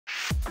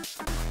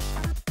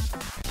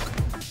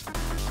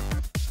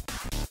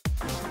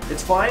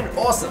It's fine?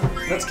 Awesome!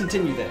 Let's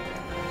continue then.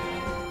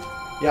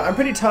 Yeah, I'm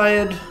pretty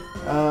tired.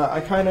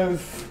 I kind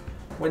of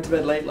went to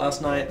bed late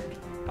last night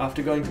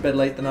after going to bed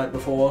late the night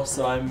before,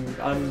 so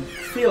I'm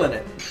feeling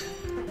it.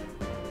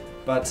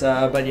 But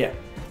yeah.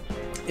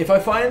 If I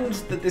find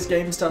that this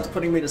game starts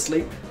putting me to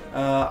sleep,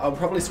 I'll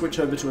probably switch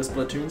over to a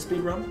Splatoon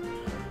speedrun.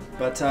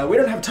 But we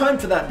don't have time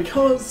for that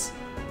because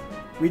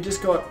we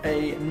just got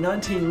a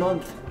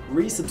 19-month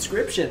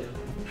resubscription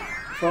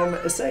from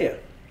Isaiah.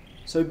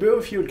 So Boo,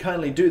 if you would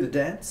kindly do the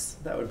dance,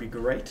 that would be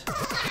great.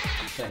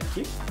 Thank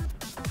you.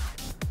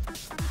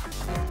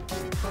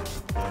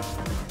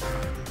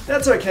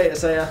 That's okay,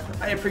 Isaiah.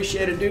 I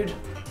appreciate it, dude.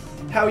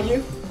 How are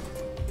you?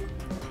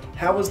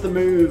 How was the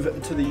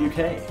move to the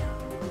UK?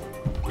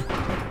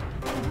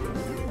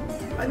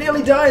 I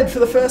nearly died for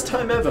the first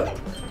time ever.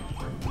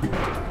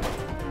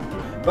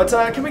 But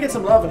can we get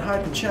some love and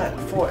hype and chat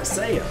for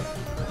Isaiah?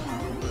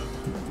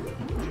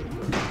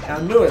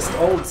 Our newest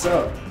old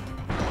sub.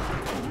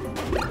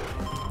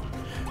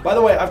 By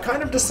the way, I've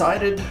kind of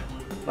decided,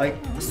 like,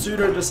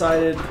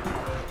 pseudo-decided,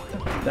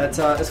 that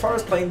as far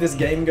as playing this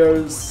game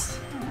goes,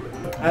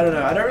 I don't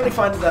know, I don't really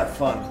find it that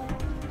fun.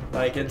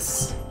 Like,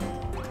 it's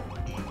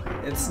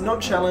not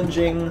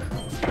challenging.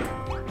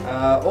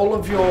 All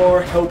of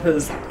your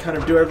helpers kind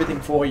of do everything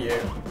for you.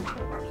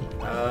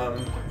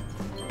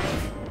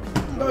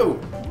 Oh!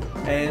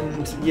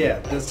 And yeah,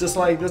 there's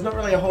not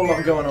really a whole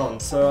lot going on.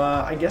 So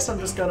I guess I'm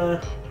just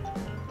gonna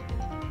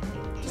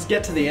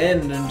get to the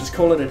end and just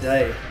call it a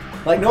day.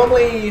 Like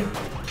normally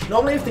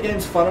if the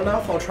game's fun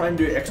enough, I'll try and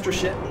do extra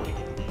shit.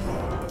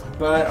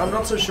 But I'm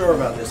not so sure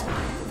about this one.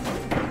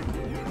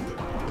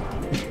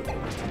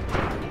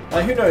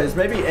 Like who knows,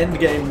 maybe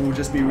endgame will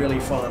just be really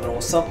fun or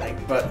something,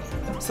 but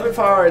so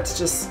far it's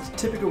just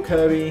typical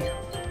Kirby,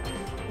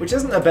 which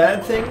isn't a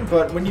bad thing,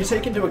 but when you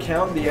take into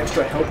account the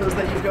extra helpers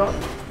that you've got,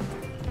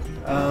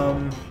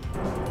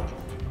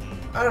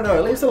 I don't know,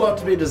 it leaves a lot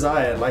to be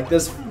desired. Like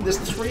there's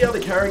 3 other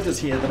characters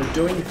here that are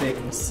doing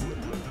things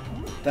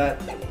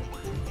that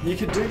you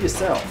could do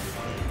yourself.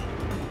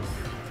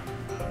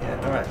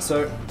 Yeah, alright,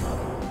 so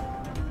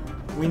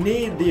we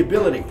need the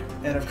ability,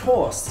 and of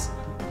course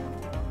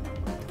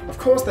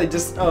they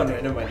just, oh no,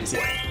 never mind, he's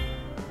here.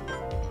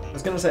 I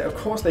was gonna say, of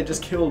course they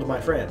just killed my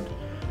friend.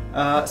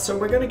 So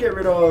we're gonna get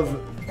rid of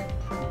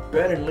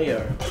Ben and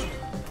Leo.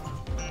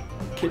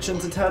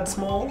 Kitchen's a tad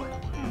small.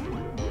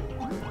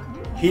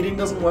 Heating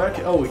doesn't work.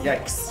 Oh,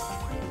 yikes.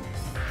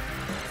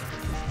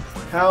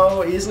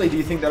 How easily do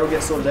you think that'll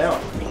get sorted out?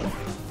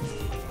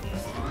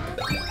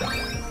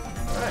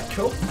 Alright,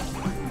 cool.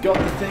 Got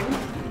the thing.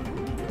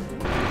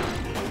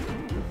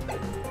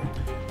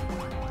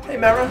 Hey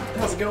Mara,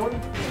 how's it going?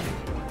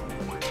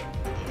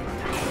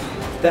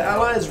 The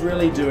allies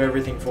really do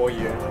everything for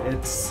you.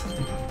 It's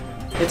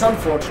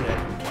unfortunate.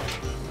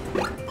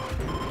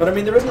 But I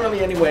mean, there isn't really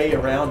any way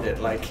around it.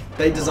 Like,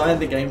 they designed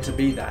the game to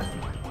be that.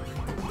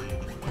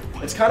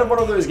 It's kind of one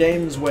of those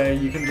games where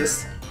you can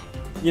just,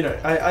 you know,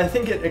 I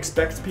think it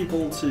expects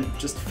people to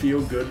just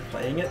feel good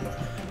playing it.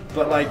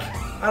 But like,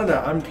 I don't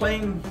know, I'm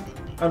playing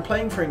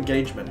for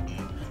engagement.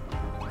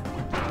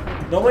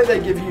 Normally they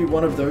give you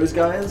one of those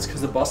guys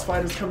because the boss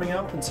fight is coming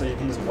up and so you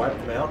can just wipe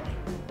them out.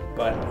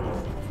 But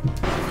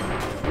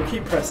we'll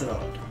keep pressing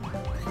on.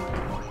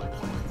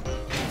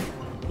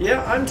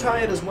 Yeah, I'm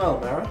tired as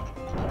well, Mara.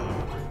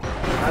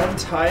 I'm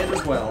tired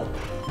as well.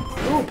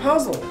 Ooh,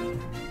 puzzle!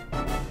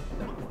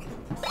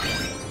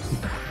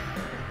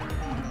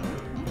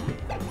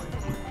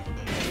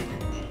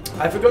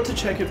 I forgot to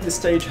check if this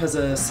stage has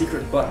a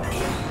secret button.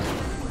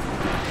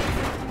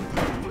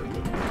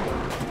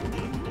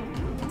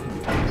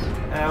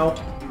 Ow.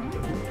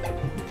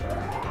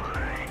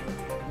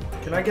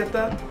 Can I get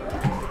that?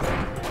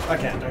 I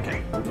can,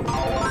 okay.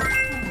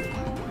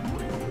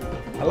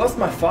 I lost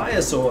my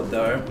fire sword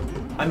though.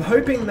 I'm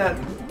hoping that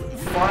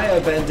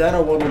Fire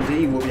Bandana Waddle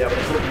Dee will be able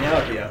to put me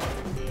out here.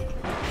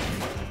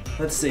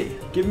 Let's see.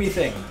 Give me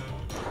thing.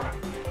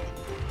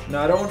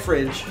 No, I don't want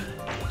fridge.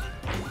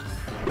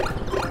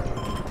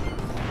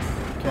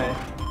 Okay.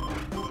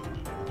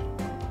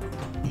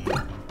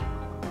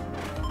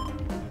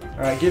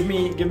 Alright, give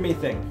me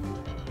thing.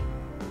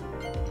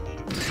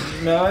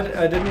 No,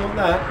 I didn't want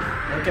that.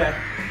 Okay.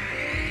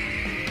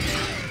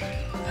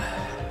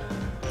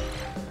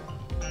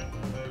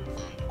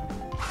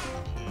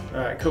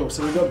 Alright, cool.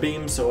 So we've got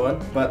beam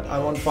sword, but I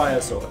want fire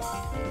sword.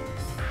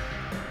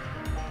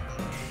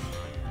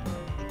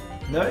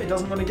 No, he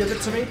doesn't want to give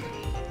it to me?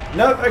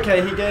 No,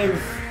 okay, he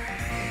gave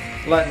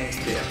lightning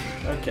spear.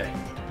 Okay.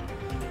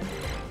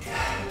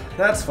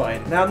 That's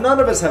fine. Now none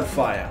of us have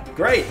fire.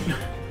 Great!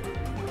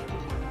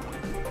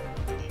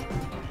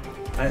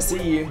 I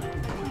see you.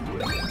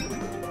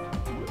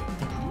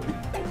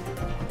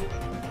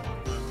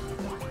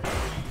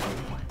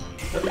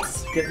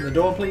 Oops, get in the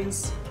door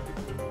please.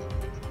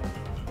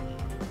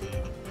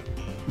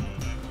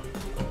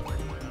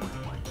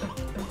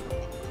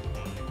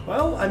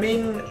 Well, I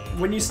mean,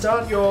 when you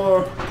start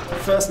your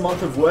first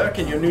month of work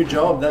in your new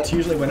job, that's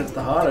usually when it's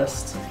the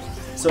hardest.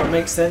 So it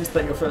makes sense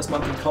that your first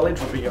month in college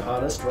will be your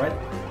hardest, right?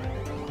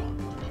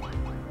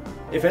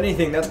 If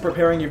anything, that's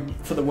preparing you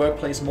for the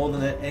workplace more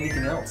than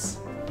anything else.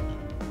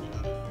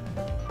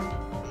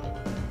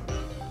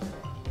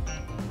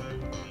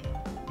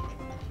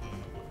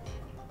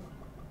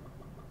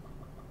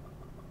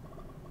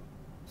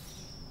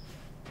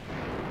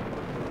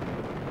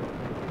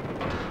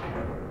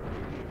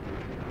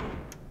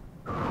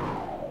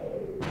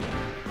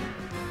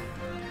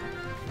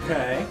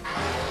 Okay.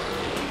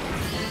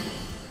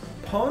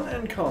 Pawn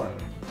and con.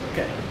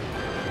 Okay.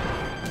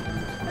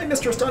 Hey,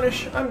 Mr.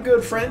 Astonish. I'm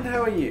good, friend.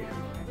 How are you?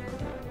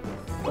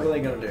 What are they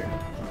gonna do?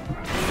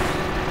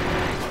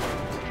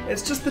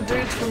 It's just the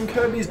dudes from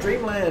Kirby's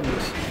Dream Land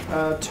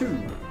 2.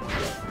 Can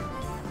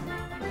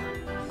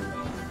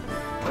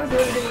I do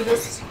anything with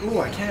this? Ooh,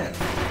 I can.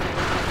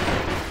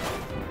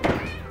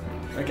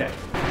 Okay.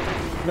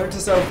 Note to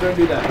self, don't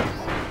do that.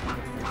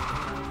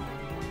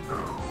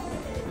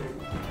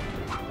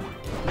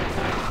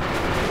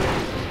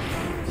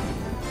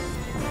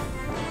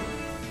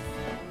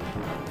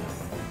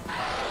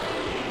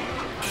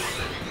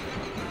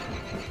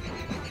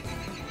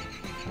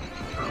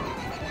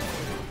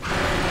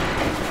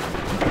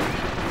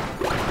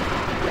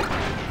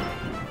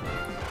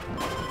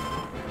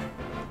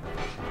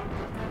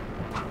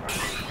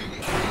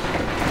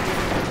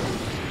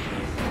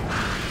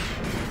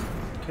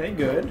 Okay,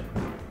 good.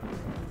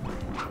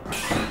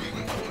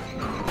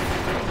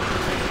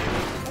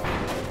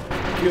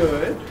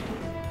 Good.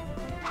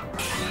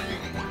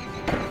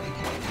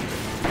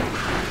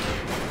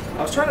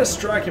 I was trying to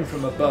strike him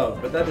from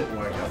above, but that didn't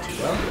work out too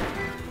well.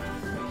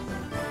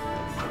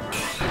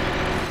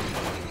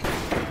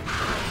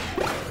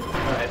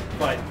 Alright,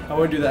 fine. I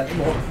won't do that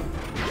anymore.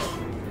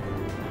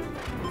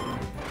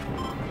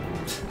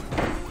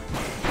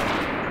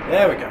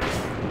 There we go.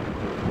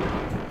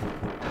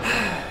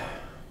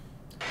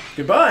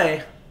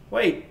 Goodbye!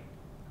 Wait,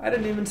 I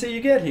didn't even see you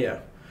get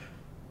here.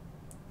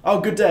 Oh,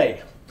 good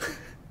day.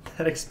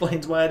 That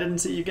explains why I didn't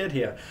see you get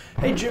here.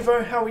 Hey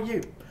Juvo, how are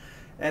you?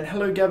 And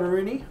hello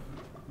Gabarooni.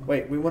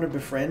 Wait, we want to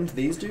befriend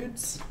these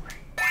dudes?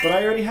 But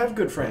I already have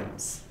good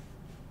friends.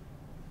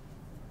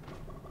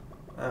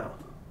 Oh.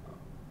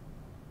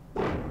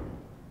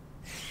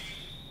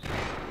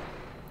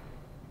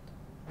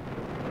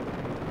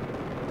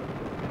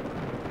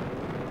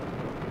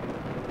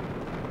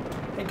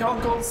 Hey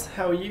Conkles,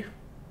 how are you?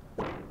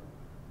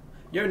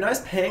 Yo,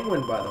 nice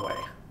penguin, by the way.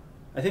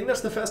 I think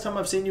that's the first time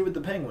I've seen you with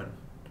the penguin.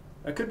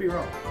 I could be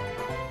wrong.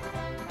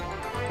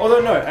 Although,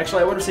 no,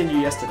 actually, I would have seen you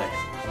yesterday.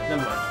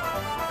 Never mind.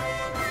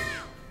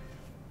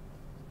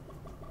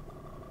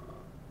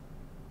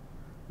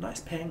 Nice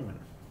penguin.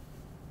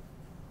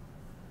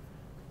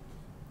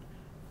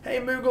 Hey,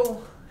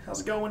 Moogle.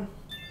 How's it going?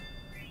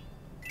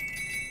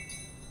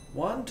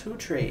 1, 2,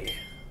 3.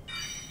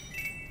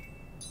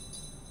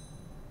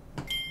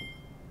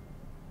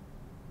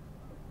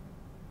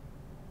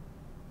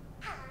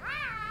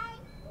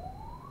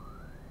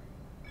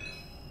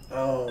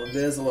 Oh,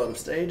 there's a lot of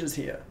stages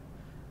here.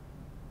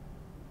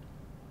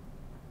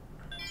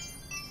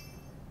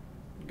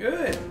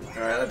 Good.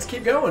 Alright, let's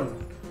keep going.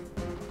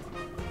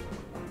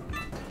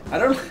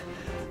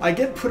 I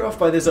get put off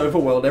by this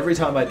overworld every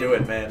time I do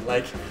it, man.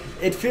 Like,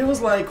 it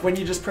feels like when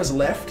you just press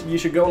left, you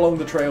should go along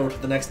the trail to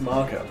the next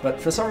marker. But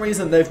for some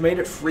reason, they've made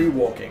it free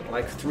walking,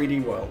 like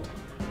 3D World.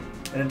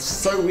 And it's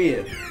so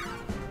weird.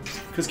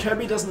 Because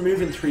Kirby doesn't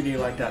move in 3D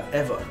like that,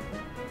 ever.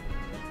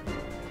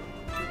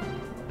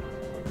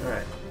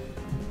 Alright.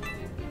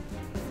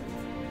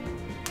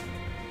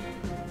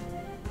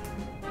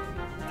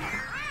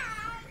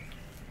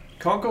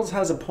 Conkles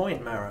has a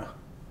point, Mara.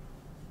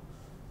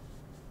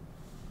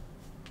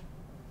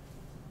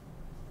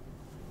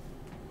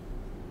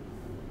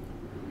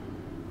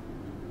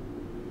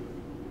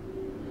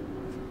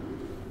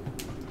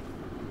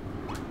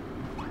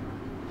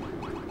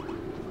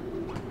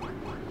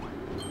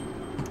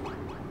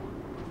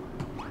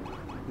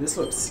 This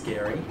looks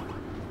scary.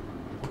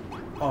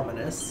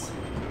 Ominous.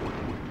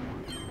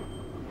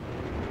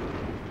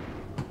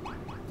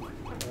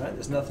 Alright,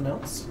 there's nothing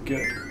else?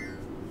 Good.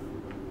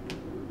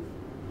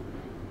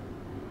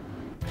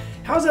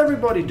 How's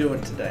everybody doing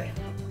today?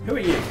 Who are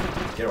you?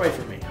 Get away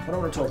from me. I don't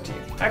want to talk to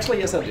you. Actually,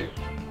 yes I do.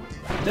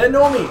 They're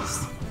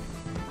normies!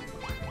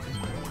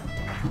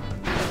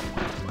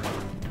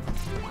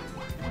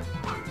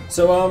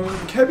 So,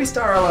 Kirby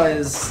Star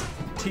Allies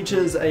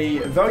teaches a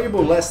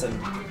valuable lesson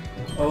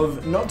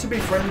of not to be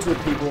friends with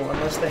people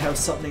unless they have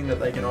something that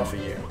they can offer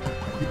you.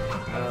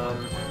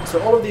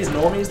 So all of these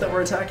normies that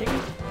we're attacking,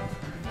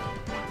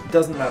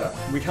 doesn't matter.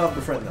 We can't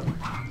befriend them.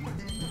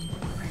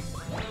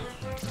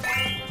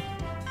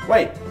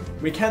 Wait,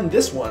 we can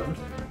this one?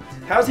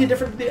 How's he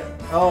different from the...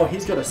 Oh,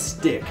 he's got a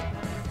stick.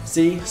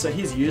 See? So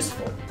he's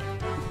useful.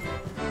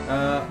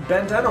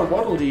 Bandana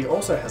Waddle Dee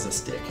also has a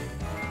stick.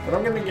 But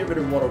I'm going to get rid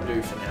of Waddle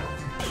Doo for now.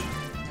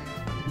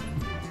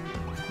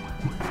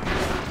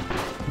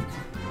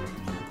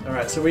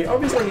 Alright, so we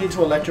obviously need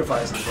to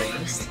electrify some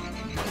things.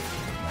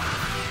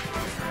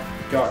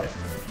 Got it.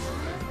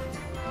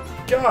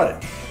 Got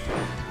it!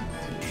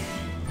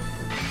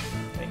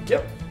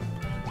 Yep.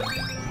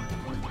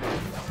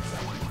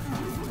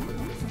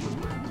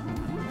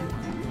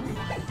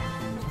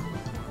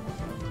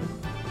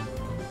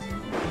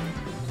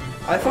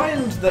 I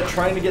find that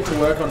trying to get to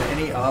work on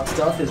any art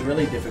stuff is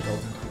really difficult.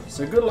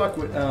 So good luck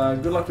with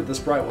the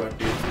sprite work,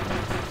 dude.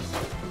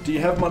 Do you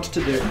have much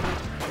to do?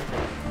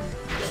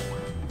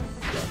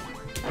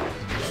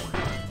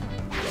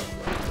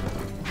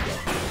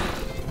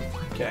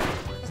 Okay,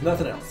 there's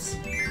nothing else.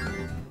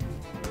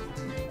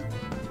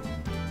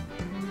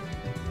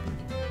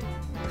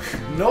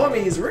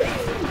 Normies ring!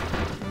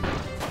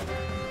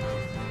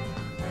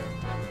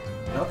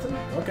 Nothing?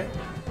 Okay.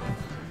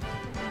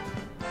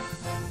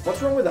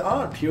 What's wrong with the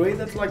art, Pewee?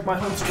 That's like my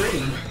whole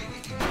stream.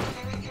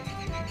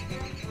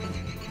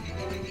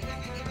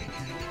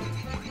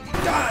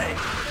 Die!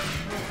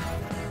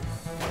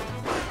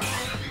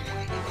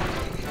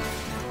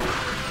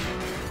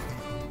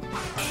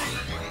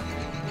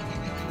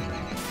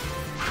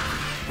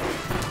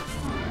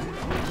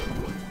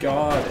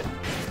 Got it.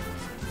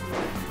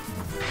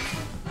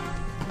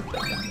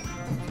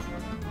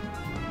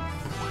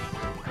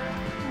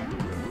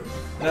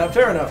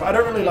 Fair enough. I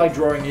don't really like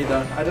drawing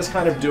either. I just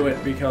kind of do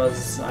it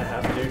because I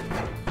have to.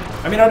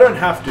 I mean, I don't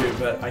have to,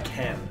 but I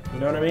can. You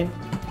know what I mean?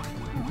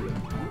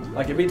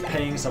 Like, it beats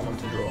paying someone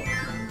to draw.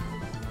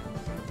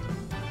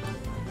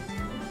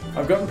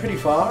 I've gotten pretty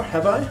far,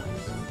 have I?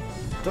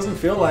 Doesn't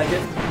feel like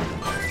it.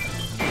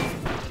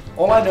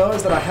 All I know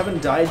is that I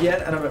haven't died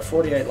yet, and I'm at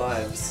 48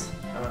 lives.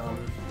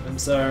 And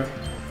so,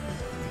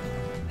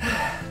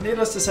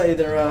 needless to say,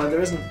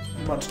 there isn't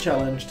much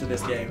challenge to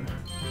this game.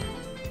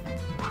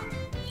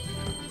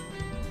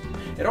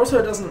 It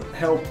also doesn't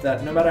help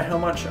that no matter how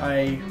much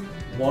I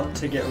want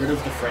to get rid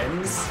of the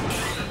friends,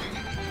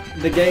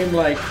 the game,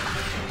 like,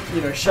 you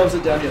know, shoves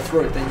it down your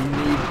throat that you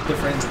need the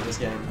friends in this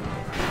game.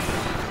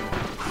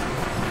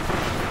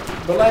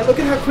 But, like, look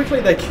at how quickly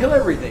they kill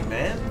everything,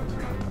 man.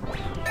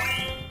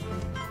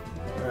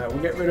 Alright,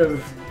 we'll get rid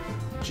of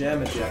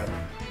Jam-a-Jam.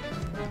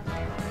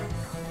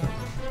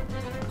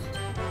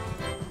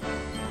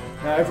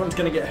 Now everyone's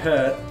gonna get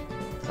hurt.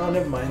 Oh,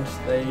 never mind.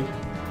 They...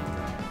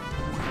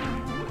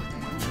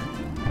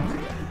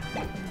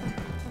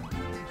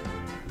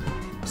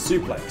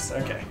 Suplex,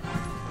 okay.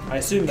 I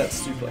assume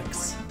that's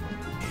suplex.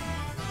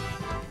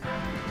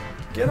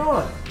 Get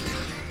on!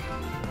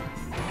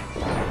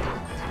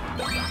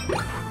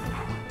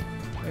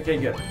 Okay,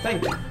 good.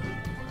 Thank you.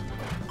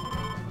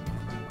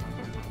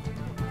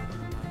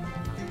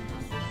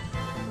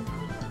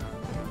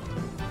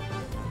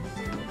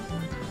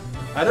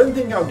 I don't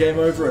think I'll game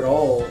over at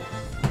all,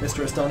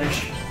 Mr.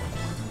 Astonish.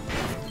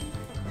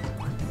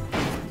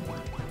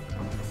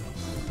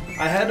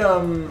 I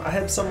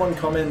had someone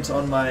comment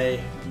on my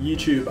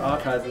YouTube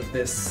archive of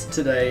this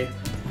today,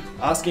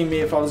 asking me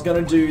if I was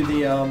gonna do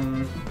the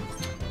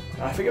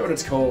I forget what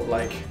it's called,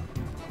 like,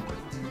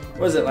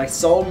 what is it, like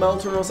Soul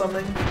Melter or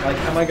something? Like,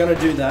 am I gonna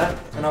do that?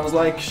 And I was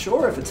like,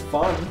 sure, if it's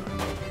fun.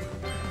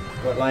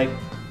 But like,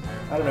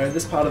 I don't know,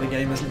 this part of the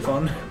game isn't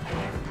fun.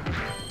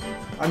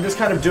 I'm just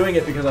kind of doing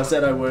it because I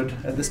said I would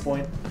at this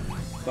point.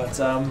 But,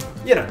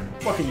 you know,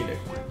 what can you do?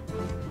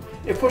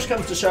 If push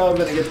comes to shove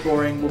and it gets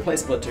boring, we'll play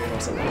Splatoon or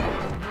something.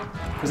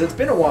 Because it's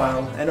been a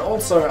while, and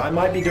also I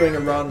might be doing a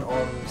run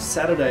on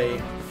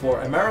Saturday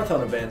for a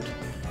marathon event,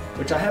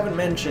 which I haven't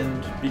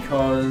mentioned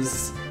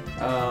because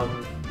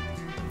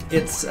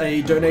it's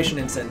a donation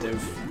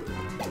incentive.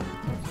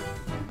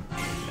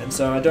 And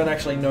so I don't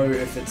actually know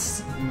if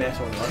it's met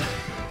or not,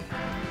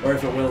 or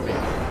if it will be.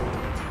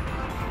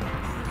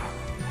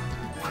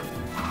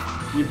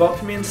 You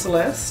bopped me in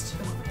Celeste?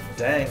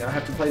 Dang, I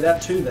have to play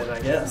that too then, I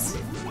guess.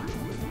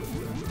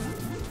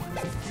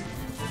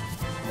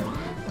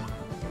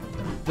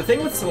 The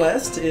thing with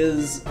Celeste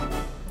is,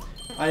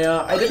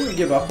 I didn't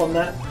give up on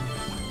that.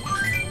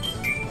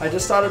 I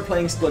just started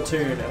playing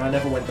Splatoon and I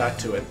never went back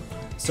to it.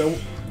 So,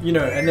 you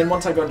know, and then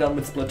once I got done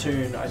with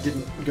Splatoon, I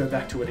didn't go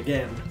back to it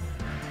again.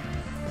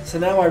 So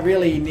now I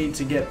really need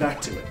to get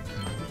back to it.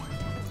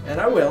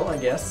 And I will, I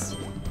guess.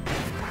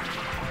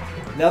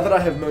 Now that I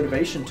have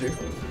motivation to.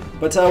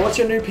 But what's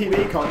your new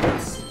PB,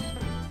 Congress?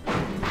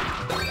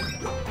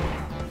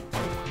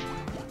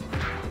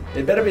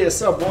 It better be a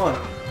sub 1.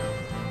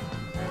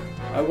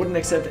 I wouldn't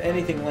accept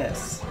anything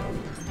less.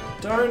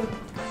 Don't...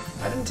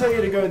 I didn't tell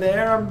you to go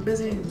there, I'm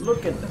busy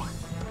looking.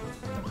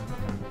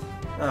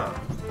 Oh.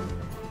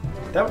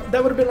 That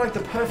would have been like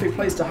the perfect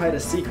place to hide a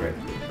secret.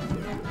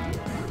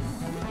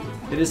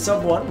 It is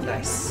sub 1?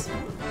 Nice.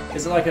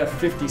 Is it like a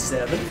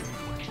 57?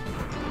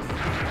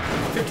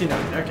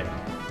 59, okay.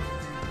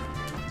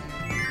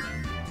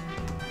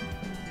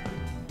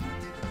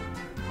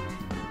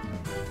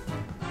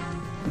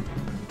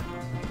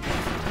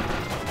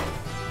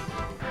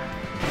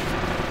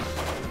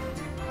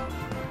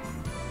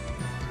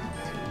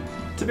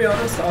 To be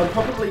honest, I'll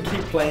probably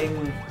keep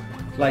playing,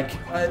 like,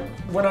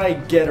 when I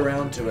get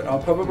around to it,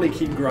 I'll probably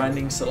keep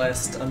grinding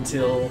Celeste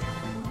until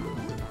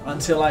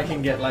I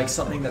can get, like,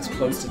 something that's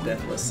close to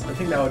Deathless. I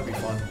think that would be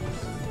fun.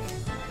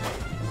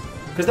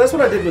 Because that's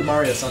what I did with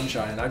Mario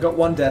Sunshine. I got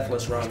one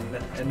Deathless run,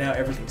 and now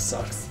everything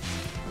sucks.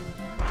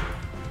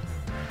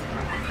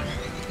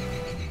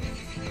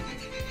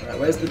 Right,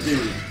 where's the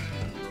dude?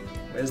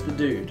 Where's the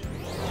dude?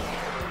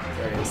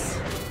 There he is.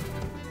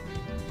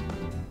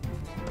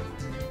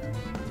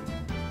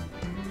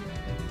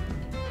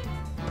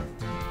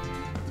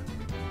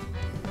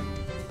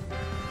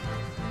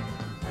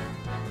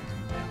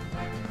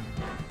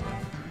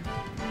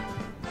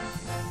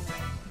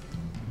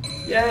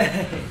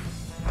 Yay!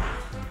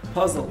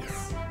 Puzzles.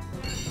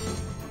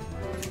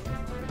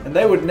 And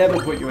they would never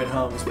put you in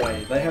harm's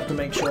way. They have to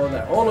make sure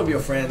that all of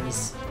your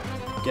friends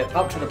get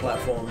up to the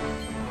platform.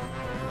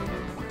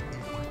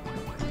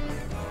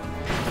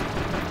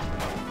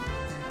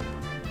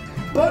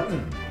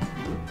 Button!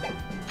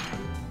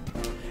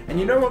 And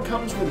you know what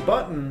comes with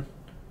button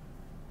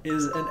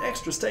is an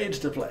extra stage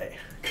to play,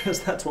 because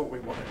that's what we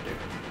want to do.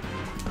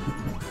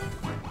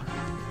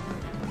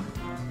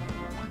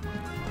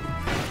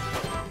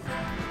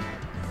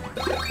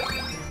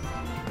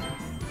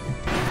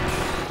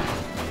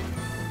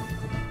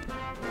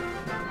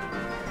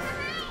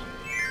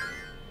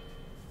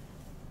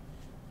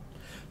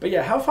 But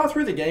yeah, how far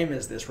through the game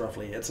is this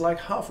roughly? It's like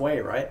halfway,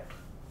 right?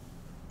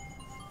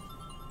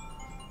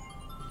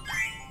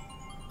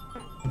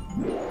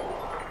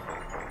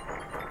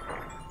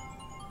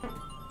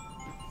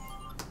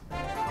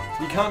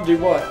 You can't do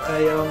what?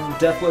 A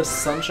Deathless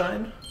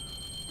Sunshine?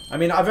 I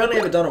mean, I've only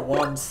ever done it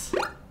once,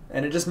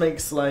 and it just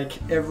makes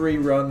like every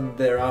run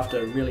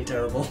thereafter really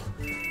terrible.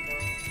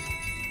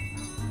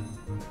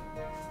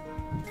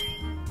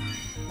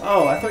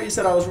 Oh, I thought you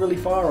said I was really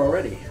far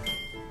already.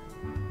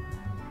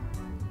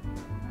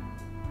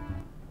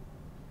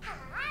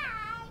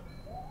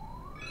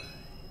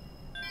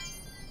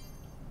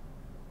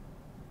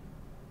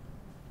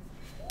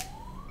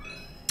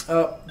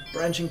 Oh,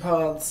 branching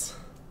paths.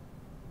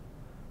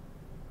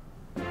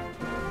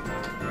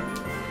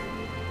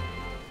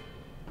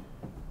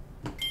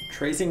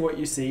 Tracing what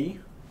you see.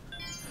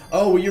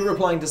 Oh, were you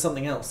replying to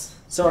something else?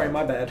 Sorry,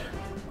 my bad.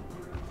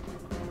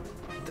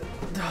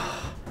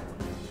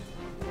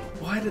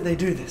 Why did they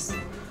do this?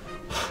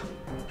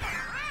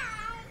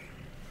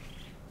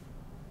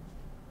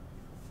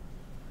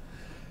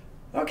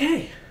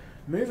 Okay,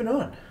 moving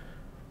on.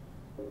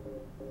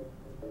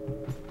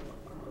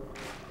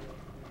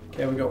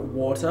 Okay, we got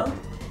water,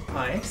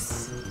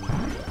 ice.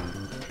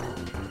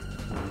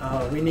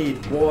 Oh, we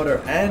need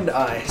water and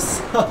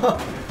ice.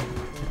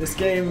 This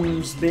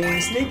game's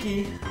being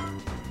sneaky.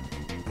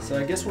 So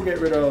I guess we'll get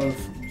rid of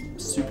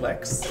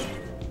suplex.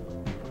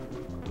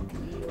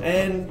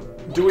 And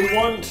do we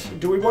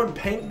want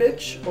paint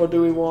bitch or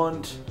do we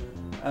want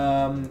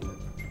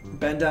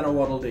bandana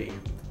waddle dee?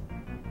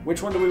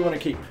 Which one do we want to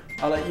keep?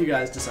 I'll let you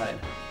guys decide.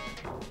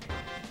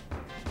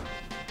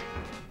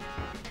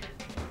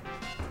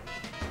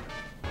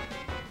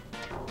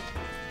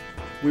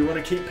 We want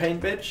to keep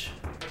paint bitch.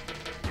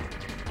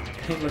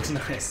 Paint looks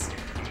nice.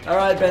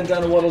 Alright,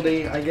 bandana waddle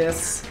dee, I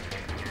guess.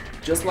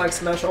 Just like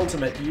Smash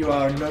Ultimate, you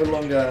are no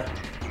longer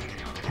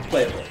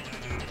playable.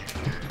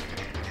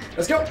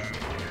 Let's go!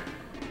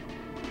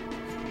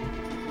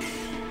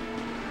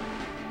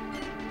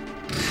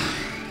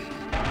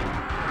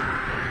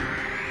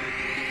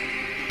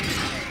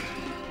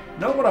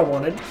 Not what I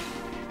wanted.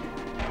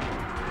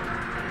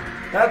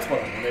 That's what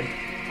I wanted.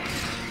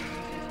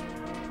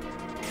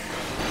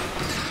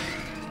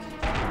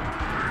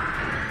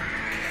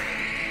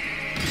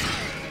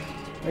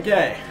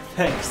 Okay,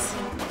 thanks.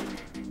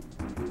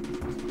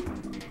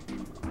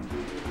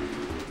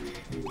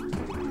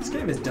 This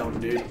game is dumb,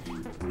 dude.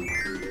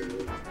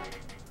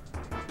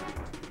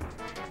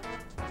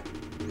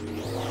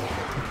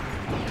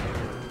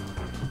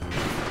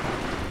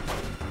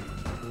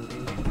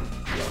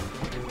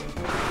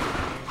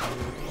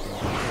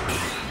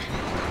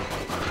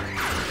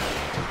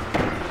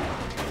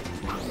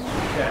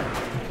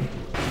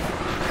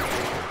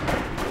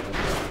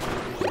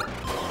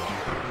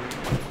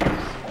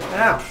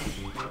 Ow.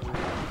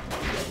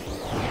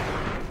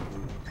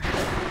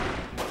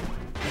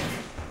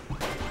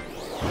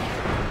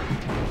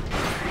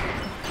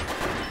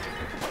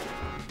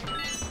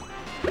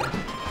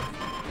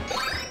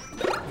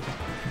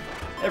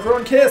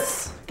 Everyone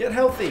kiss! Get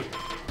healthy!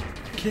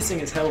 Kissing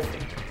is healthy.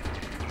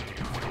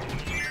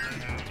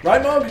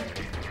 Right, Mog?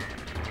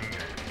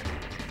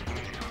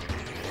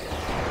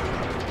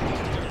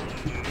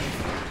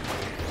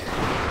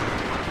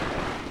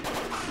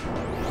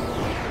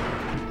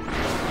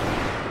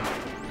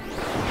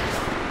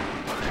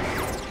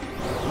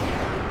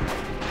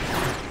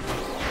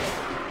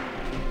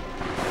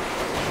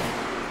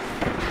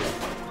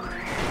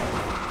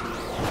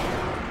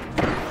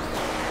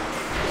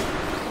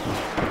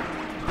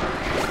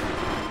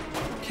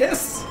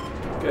 Kiss!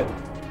 Good.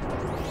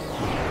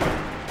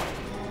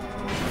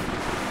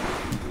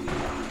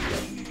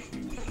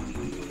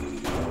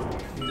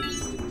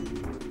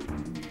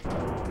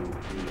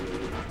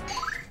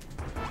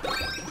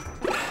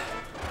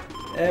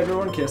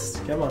 Everyone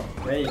kiss. Come on.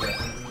 There you go.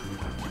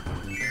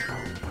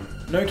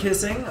 No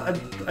kissing?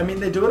 I mean,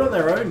 they do it on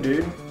their own,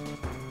 dude.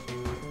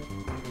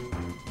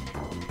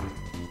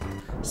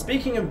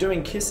 Speaking of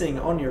doing kissing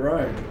on your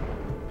own,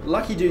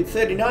 Lucky Dude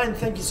 39,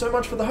 thank you so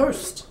much for the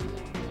host.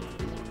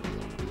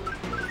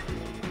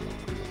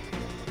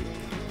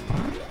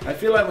 I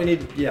feel like we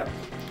need, yeah.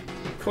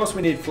 Of course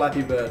we need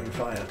Flappy Bird and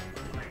fire.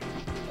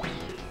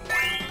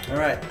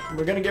 Alright,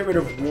 we're gonna get rid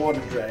of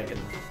Water Dragon.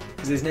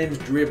 Because his name's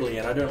Dribbly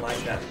and I don't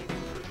like that.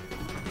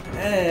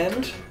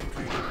 And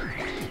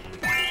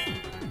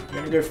we're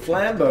gonna go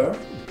Flambo.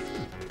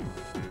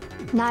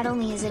 Not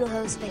only is it a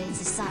host, but it's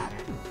a sub.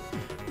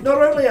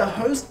 Not only a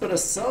host, but a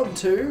sub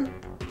too?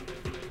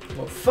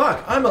 Well,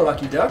 fuck, I'm a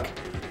lucky duck.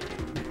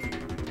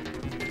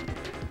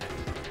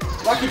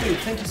 Lucky dude,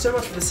 thank you so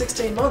much for the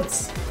 16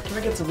 months. Can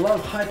I get some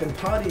love, hype, and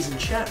parties in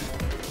chat?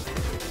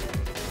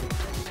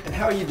 And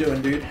how are you doing,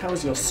 dude? How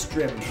is your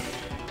stream?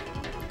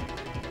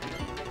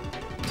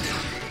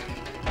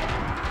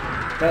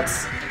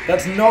 That's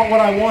not what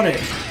I wanted.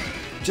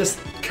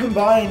 Just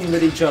combine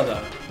with each other.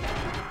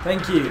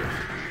 Thank you.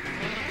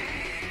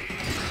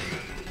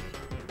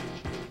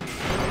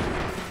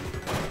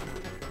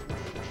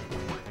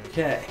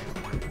 Okay.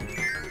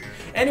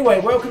 Anyway,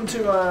 welcome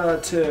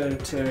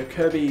to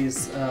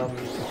Kirby's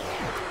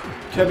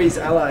Kirby's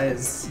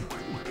Allies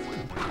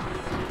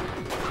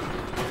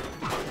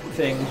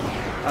thing.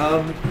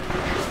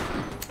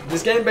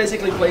 This game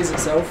basically plays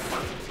itself.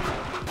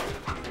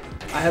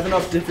 I have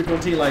enough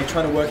difficulty like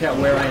trying to work out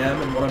where I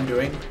am and what I'm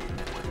doing.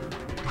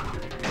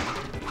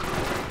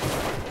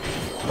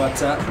 But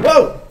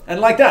whoa!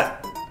 And like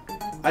that,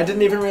 I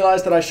didn't even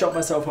realize that I shot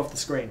myself off the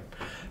screen.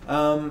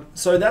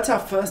 So that's our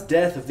first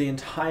death of the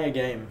entire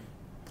game.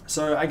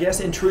 So I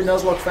guess in true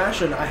Nuzlocke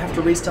fashion, I have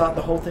to restart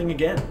the whole thing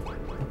again.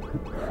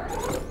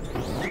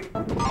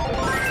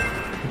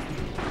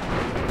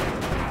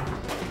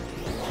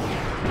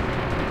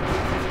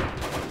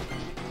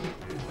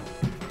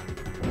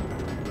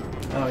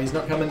 Oh, he's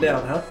not coming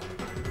down, huh?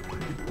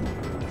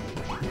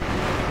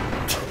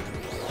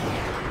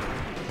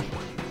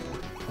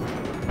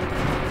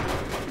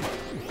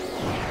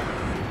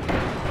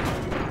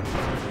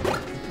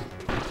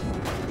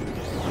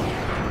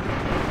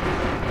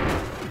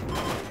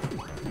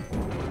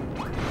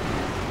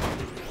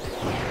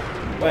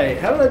 Wait,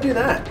 how did I do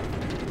that?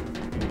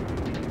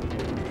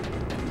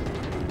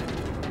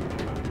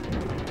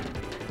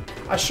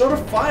 I shot a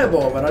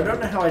fireball, but I don't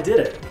know how I did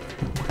it.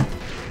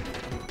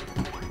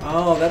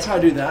 Oh, that's how I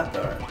do that,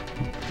 though.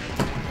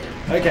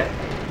 Okay.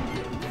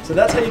 So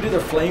that's how you do the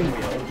flame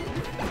wheel.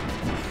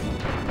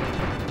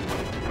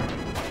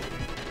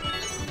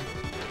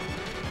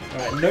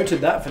 Alright,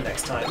 noted that for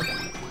next time.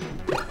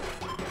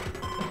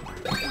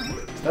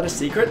 Is that a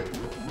secret?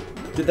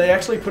 Did they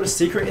actually put a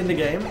secret in the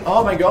game?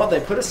 Oh my god, they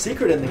put a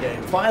secret in the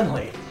game,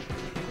 finally.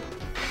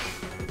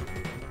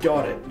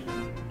 Got it.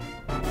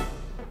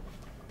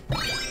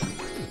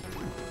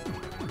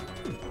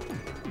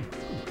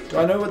 Do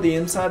I know what the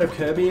inside of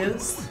Kirby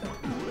is?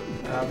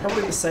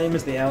 Probably the same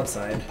as the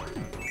outside.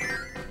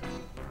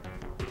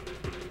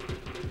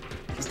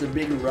 Just a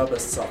big rubber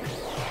sock.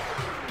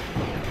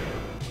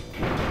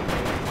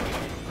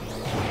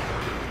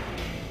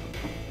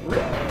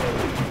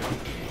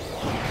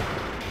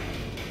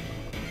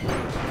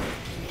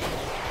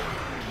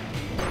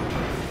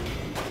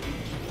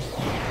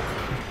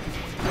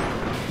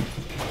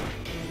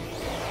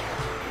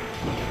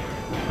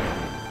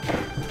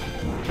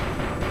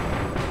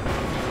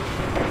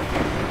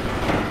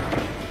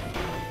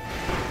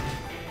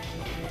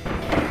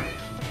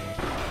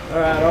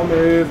 Alright, I'll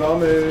move.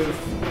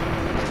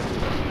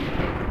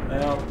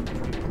 Well.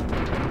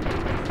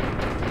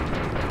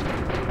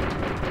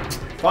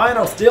 Fine,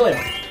 I'll steal him.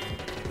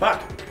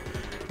 Fuck.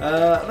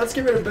 Let's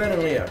get rid of Ben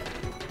and Leo.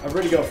 I've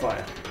already got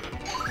fire.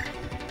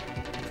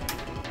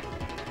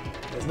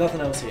 There's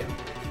nothing else here.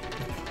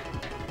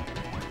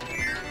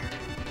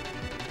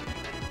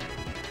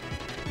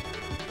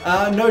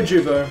 No,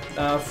 Juvo.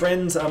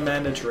 Friends are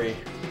mandatory.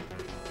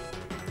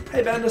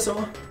 Hey,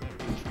 Bandasaur.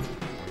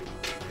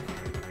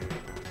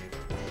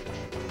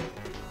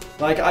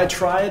 Like, I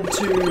tried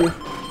to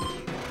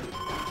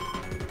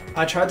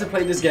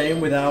play this game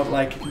without,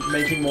 like,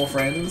 making more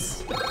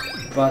friends,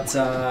 but,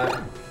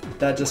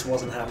 that just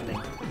wasn't happening.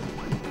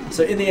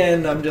 So in the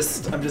end, I'm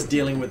just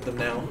dealing with them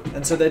now.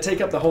 And so they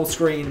take up the whole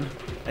screen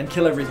and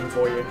kill everything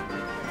for you.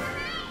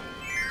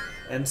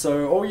 And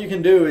so all you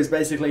can do is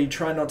basically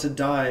try not to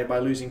die by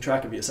losing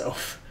track of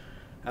yourself.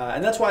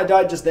 And that's why I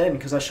died just then,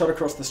 because I shot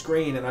across the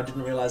screen and I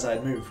didn't realize I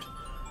had moved.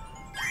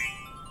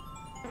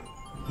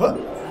 What?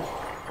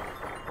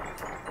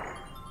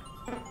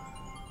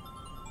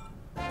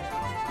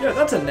 Yeah,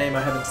 that's a name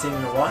I haven't seen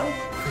in a while.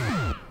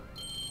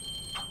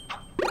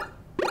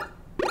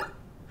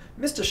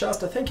 Mr.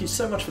 Shasta, thank you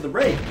so much for the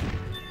raid.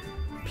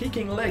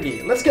 Peeking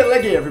Leggy. Let's get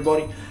Leggy,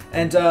 everybody.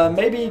 And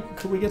maybe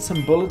could we get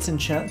some bullets in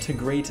chat to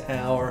greet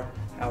our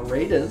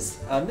raiders?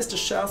 Mr.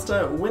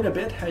 Shasta, win a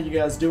bit. How you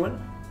guys doing?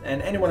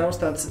 And anyone else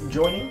that's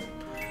joining?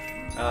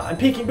 I'm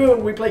PeekingBoo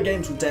and we play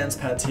games with dance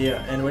pads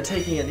here, and we're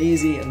taking it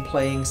easy and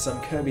playing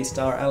some Kirby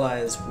Star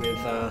Allies with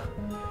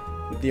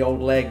the old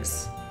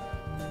legs.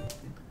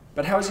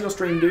 But how's your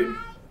stream, dude?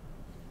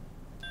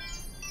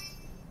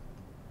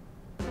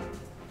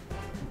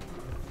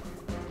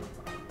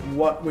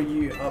 What were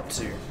you up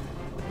to?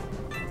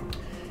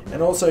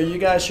 And also, you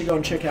guys should go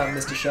and check out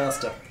Mr.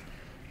 Shasta.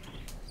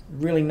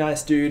 Really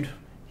nice dude.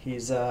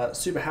 He's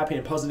super happy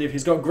and positive.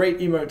 He's got great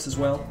emotes as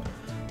well.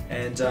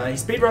 And he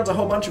speedruns a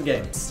whole bunch of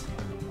games.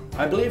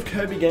 I believe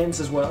Kirby games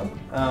as well,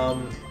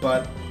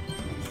 but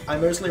I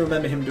mostly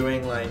remember him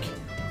doing like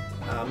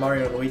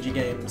Mario and Luigi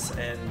games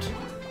and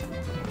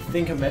I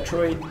think a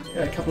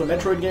couple of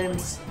Metroid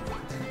games.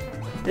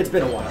 It's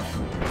been a while.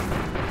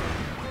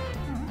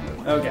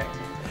 Okay.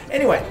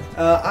 Anyway,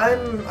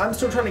 I'm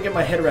still trying to get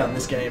my head around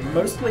this game,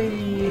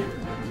 mostly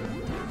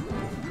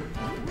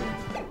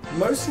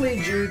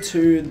due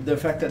to the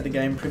fact that the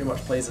game pretty much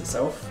plays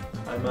itself.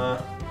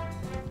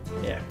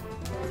 Yeah.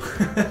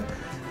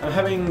 I'm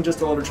having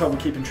just a lot of trouble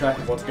keeping track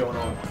of what's going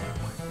on.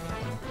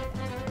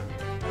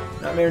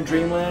 Nightmare in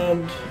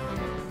Dreamland.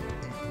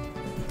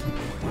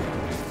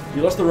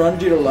 You lost the run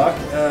due to luck?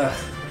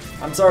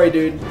 I'm sorry,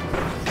 dude.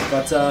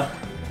 But,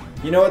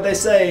 you know what they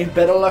say,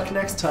 better luck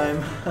next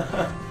time.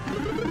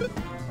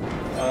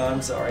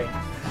 I'm sorry.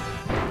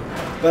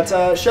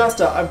 But,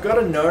 Shasta, I've got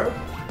to know,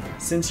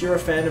 since you're a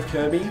fan of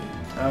Kirby,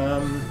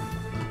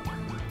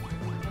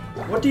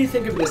 what do you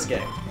think of this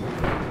game?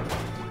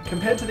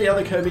 Compared to the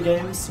other Kirby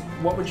games,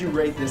 what would you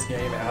rate this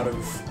game out of,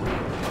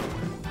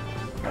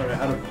 I don't know,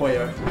 out of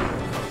Puyo?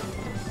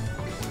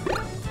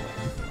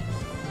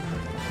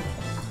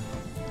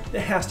 There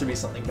has to be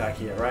something back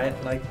here, right?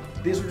 Like,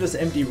 these were just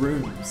empty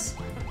rooms.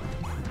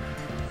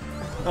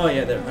 Oh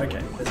yeah, there,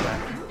 okay, there's that.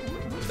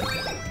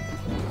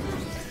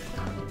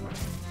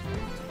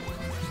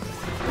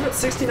 We got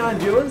 69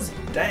 viewers?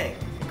 Dang,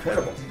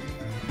 incredible.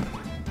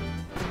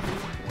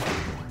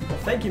 Well,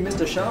 thank you,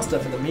 Mr. Shasta,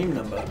 for the meme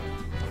number.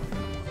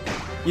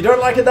 You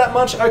don't like it that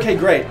much? Okay,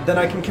 great. Then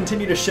I can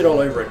continue to shit all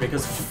over it,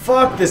 because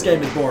fuck, this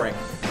game is boring.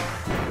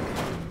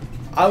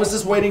 I was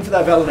just waiting for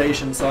that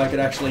validation so I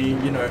could actually,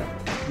 you know,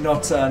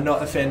 not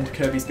offend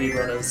Kirby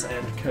speedrunners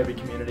and Kirby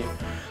community.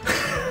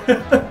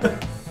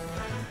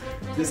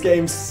 This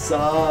game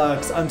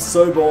sucks. I'm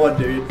so bored,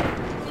 dude.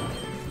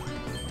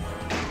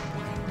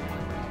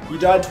 You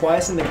died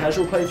twice in the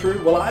casual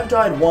playthrough? Well, I've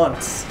died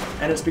once,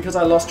 and it's because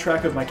I lost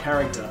track of my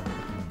character.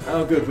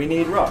 Oh good, we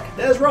need Rock.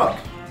 There's Rock!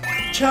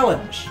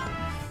 Challenge!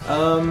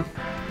 I'm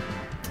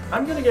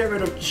gonna get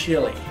rid of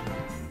Chili.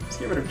 Let's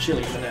get rid of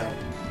Chili for now.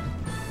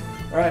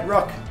 Alright,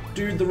 Rock.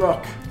 Do the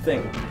Rock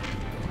thing.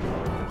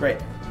 Great.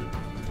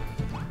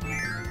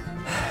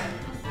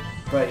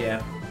 But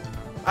yeah.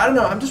 I don't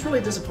know, I'm just really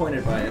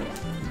disappointed by it.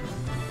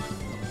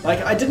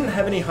 Like, I didn't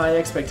have any high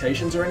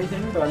expectations or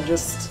anything, but I'm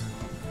just...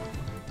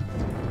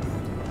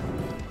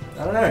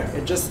 I don't know,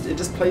 it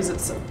just plays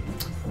itself.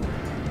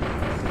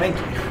 Thank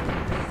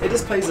you. It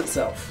just plays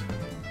itself.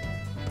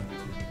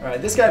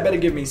 Alright, this guy better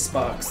give me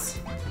sparks.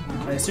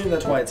 I assume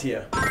that's why it's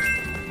here.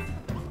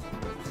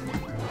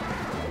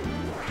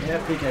 Yeah,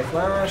 PK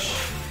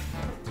Flash.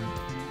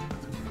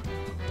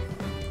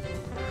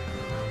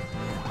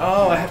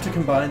 Oh, I have to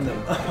combine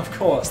them. Of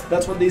course,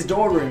 that's what these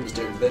door rooms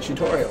do. They're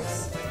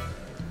tutorials.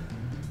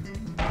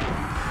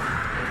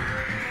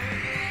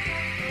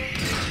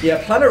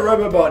 Yeah, Planet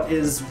Robobot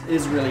is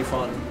really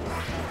fun.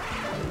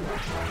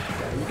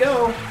 There we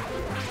go.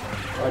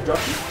 Do I drop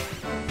you?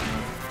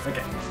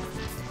 Okay.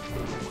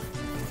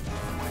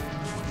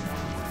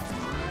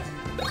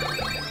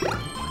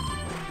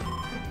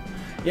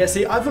 Yeah,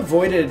 see, I've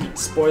avoided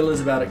spoilers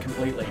about it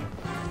completely.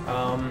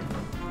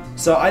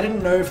 So I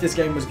didn't know if this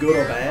game was good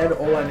or bad.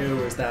 All I knew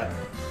was that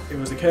it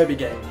was a Kirby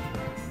game,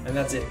 and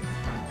that's it.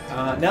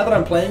 Now that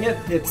I'm playing it,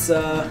 it's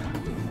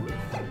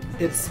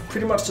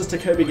pretty much just a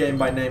Kirby game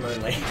by name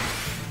only.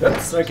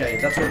 Oops, okay,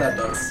 that's what that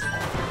does.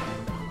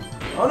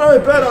 Oh no,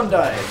 Birdon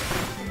died!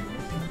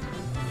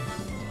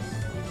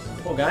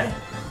 Poor guy.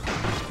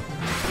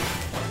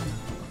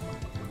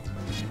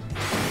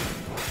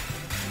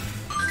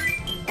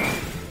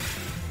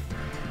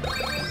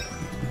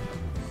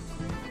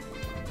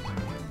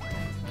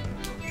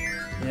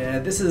 Yeah,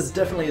 this is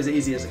definitely as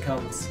easy as it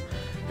comes.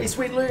 Hey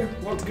Sweet Lou,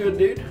 what's good,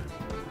 dude?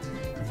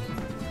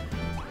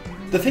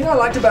 The thing I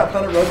liked about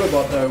Planet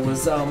Robobot though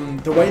was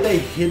the way they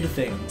hid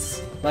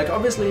things. Like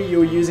obviously you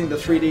were using the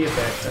 3D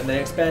effect and they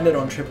expanded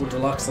on Triple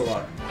Deluxe a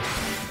lot.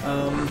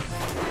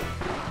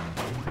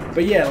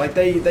 But yeah, like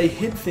they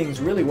hid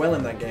things really well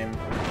in that game.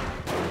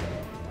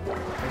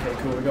 Okay,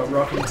 cool, we got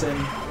Rockington.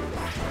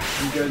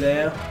 You go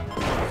there.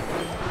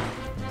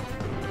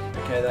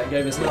 Okay, that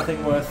gave us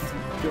nothing worth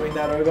doing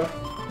that over.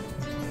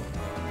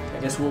 I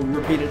guess we'll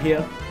repeat it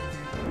here.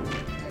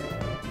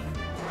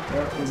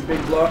 Yep, there's a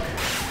big block.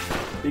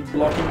 Big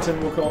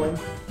Blockington, we'll call him.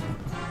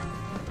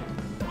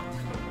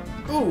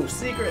 Ooh,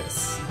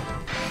 secrets!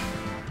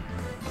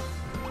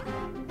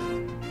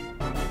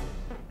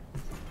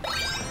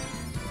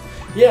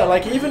 Yeah,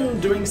 like even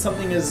doing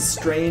something as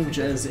strange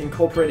as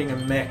incorporating a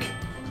mech.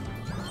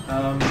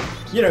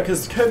 You know,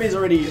 because Kirby's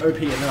already OP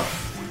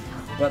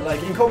enough. But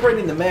like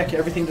incorporating the mech,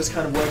 everything just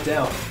kind of worked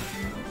out.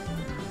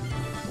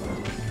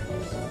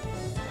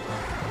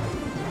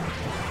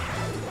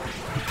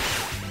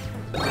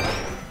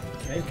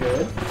 Okay,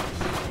 good.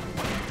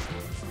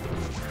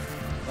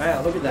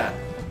 Wow, look at that.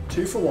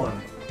 2 for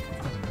 1.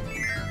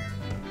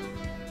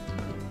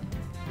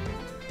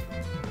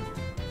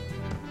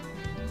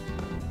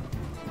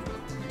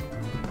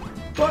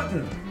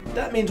 button.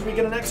 That means we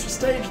get an extra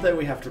stage that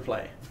we have to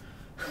play.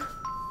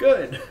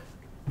 Good.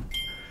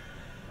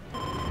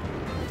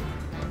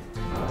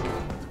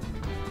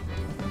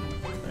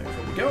 There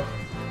we go.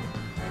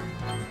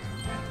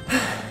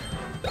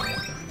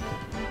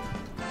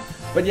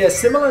 But yeah,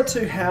 similar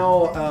to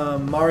how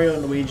Mario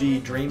and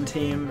Luigi Dream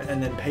Team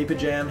and then Paper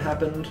Jam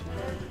happened,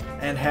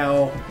 and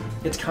how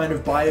it's kind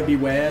of buyer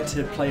beware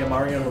to play a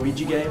Mario and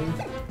Luigi game,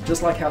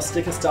 just like how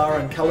Sticker Star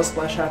and Color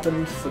Splash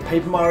happened for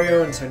Paper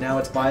Mario, and so now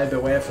it's buyer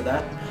beware for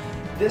that.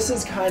 This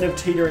is kind of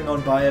teetering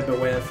on buyer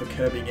beware for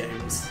Kirby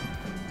games.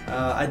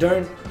 I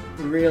don't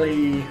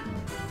really...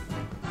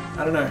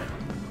 I don't know.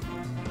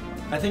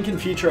 I think in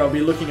future I'll be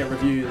looking at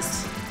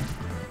reviews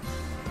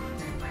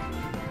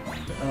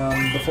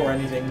before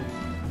anything.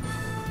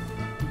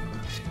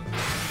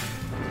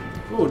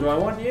 Ooh, do I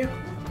want you?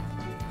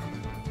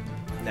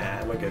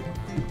 Nah, we're good.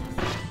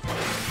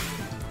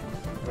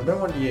 I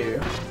don't want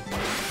you.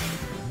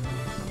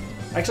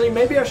 Actually,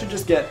 maybe I should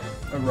just get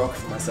a rock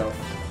for myself.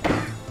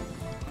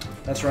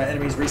 That's right,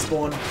 enemies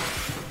respawn.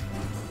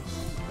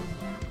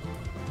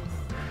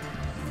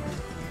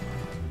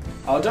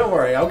 Oh, don't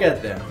worry, I'll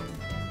get there.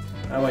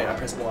 Oh wait, I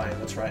pressed Y,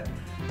 that's right.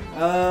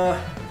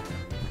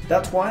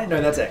 That's Y?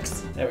 No, that's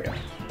X. There we go.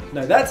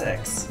 No, that's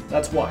X.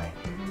 That's Y.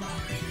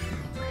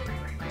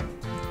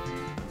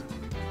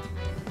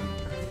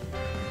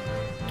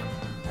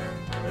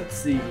 Let's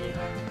see.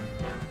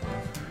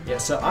 Yeah,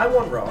 so I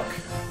want rock.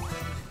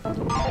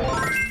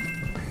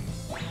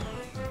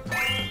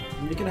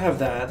 You can have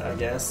that, I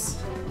guess.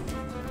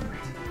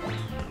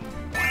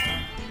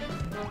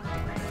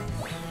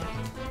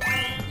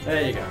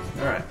 There you go.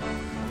 Alright.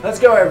 Let's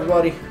go,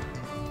 everybody.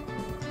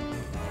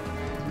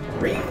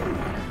 Ring.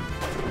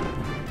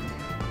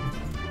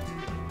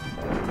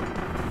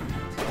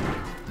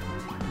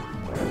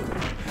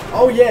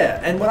 Oh yeah,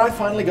 and when I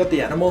finally got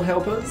the animal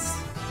helpers,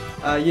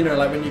 you know,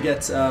 like when you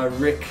get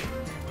Rick,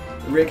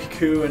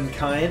 Koo, and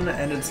Kine,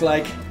 and it's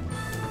like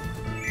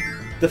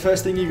the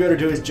first thing you got to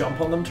do is jump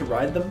on them to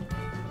ride them,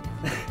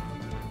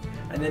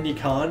 and then you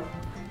can't.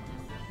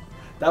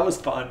 That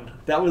was fun.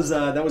 That was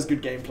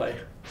good gameplay.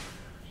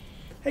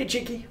 Hey,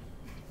 Cheeky.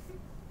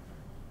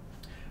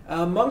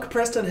 Monk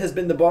Preston has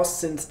been the boss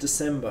since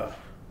December.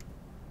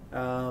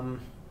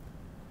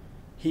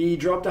 He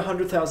dropped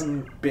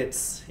 100,000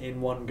 bits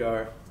in one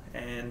go,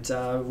 and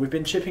we've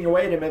been chipping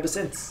away at him ever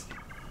since.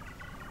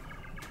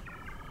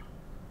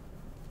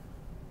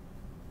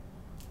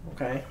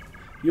 Okay.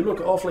 You look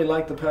awfully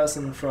like the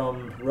person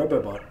from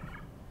Robobot.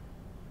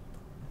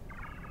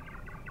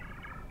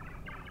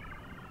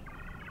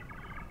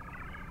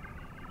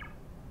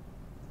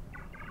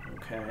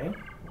 Okay.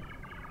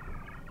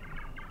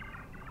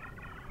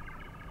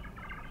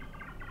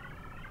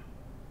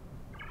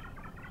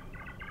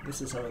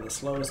 This is some of the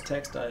slowest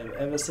text I have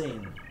ever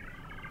seen.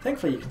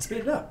 Thankfully, you can speed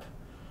it up.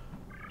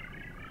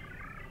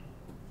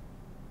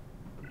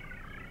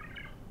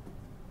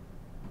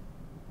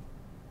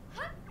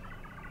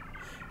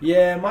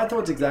 Yeah, my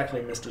thoughts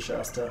exactly, Mr.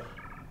 Shasta.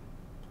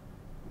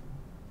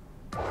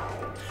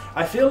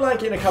 I feel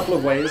like in a couple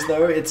of ways,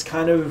 though, it's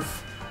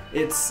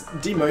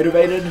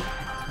demotivated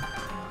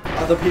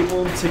other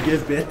people to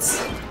give bits,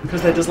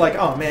 because they're just like,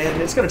 oh man,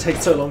 it's gonna take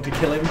so long to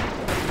kill him.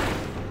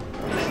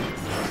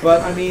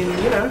 But, I mean,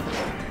 you know,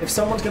 if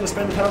someone's gonna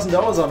spend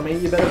 $1,000 on me,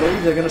 you better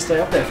believe they're gonna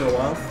stay up there for a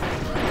while.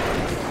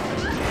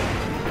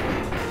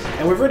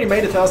 And we've already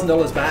made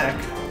 $1,000 back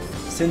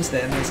since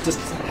then, it's just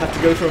have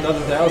to go through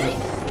another 1,000.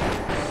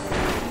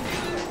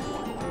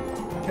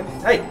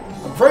 Hey,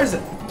 I'm frozen!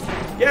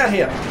 Get out of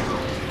here!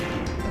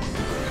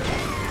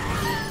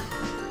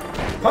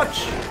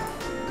 Punch!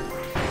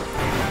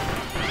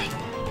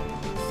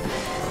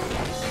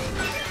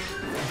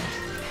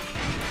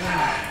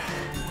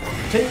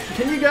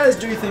 Can you guys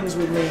do things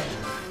with me?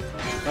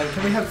 Like,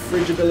 can we have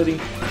fridge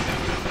ability?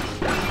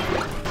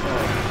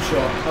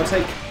 Sure, I'll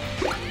take...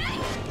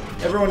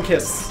 Everyone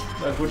kiss.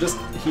 Like, we'll just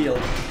heal.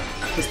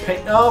 Just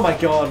paint... Oh my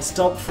god,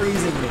 stop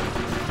freezing me.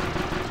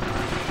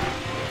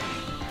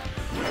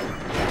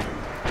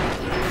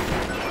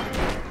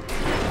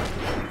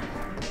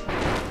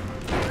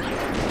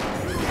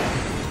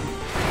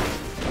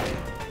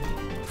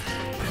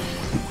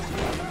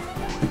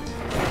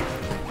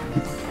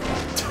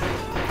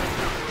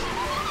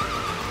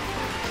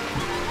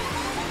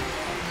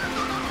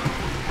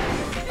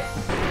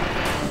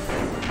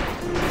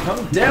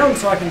 Come down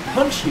so I can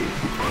punch you!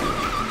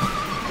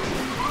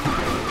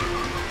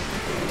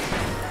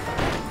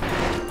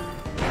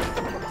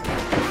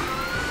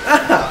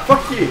 Ah!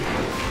 Fuck you!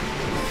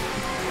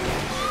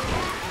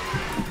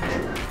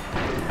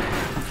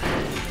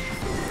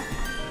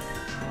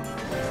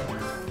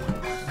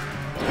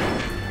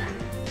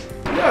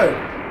 Yo!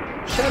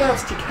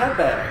 Shoutouts to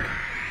Catbag!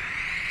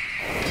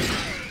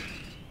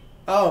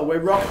 Oh, we're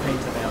Rock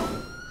Painter now.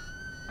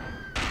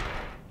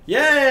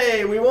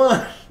 Yay! We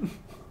won!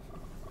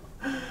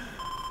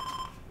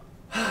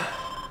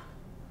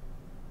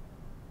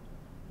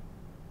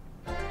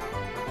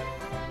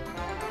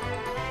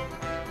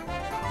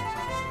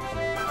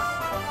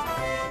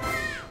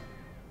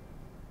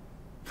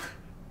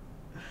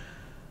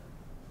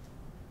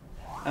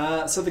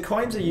 So the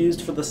coins are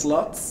used for the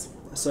slots.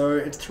 So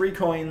it's 3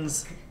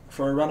 coins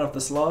for a run of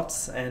the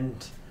slots,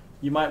 and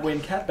you might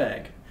win cat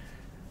bag,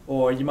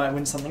 or you might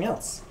win something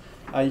else.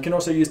 You can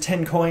also use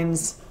 10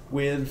 coins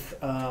with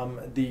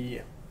the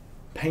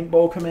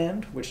paintball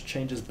command, which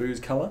changes Boo's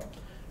color.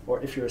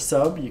 Or if you're a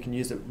sub, you can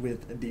use it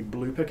with the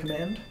blooper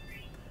command,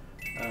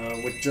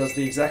 which does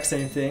the exact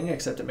same thing,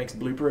 except it makes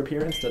blooper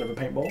appear instead of a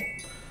paintball.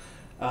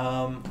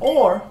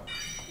 Or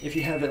if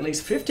you have at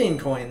least 15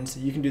 coins,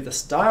 you can do the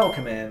style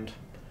command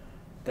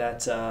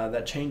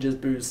that changes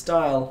Boo's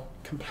style,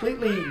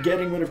 completely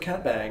getting rid of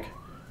cat bag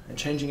and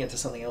changing it to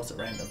something else at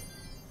random.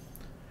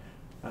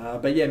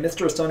 But yeah,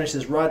 Mr. Astonish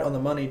is right on the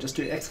money. Just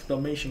do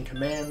exclamation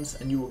commands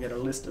and you will get a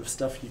list of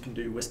stuff you can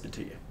do whispered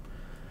to you.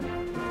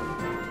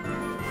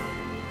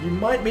 You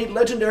might meet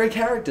legendary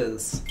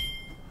characters.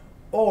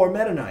 Or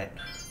Meta Knight.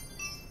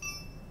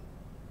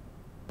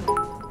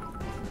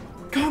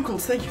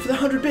 Goggles, thank you for the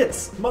 100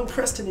 bits! Monk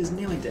Preston is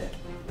nearly dead.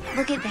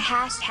 Look at the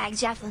hashtag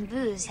Jeff and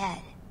Boo's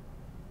head.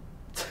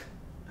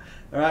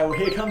 Alright, well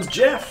here comes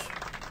Jeff!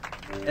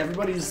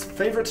 Everybody's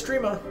favorite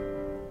streamer.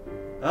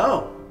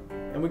 Oh,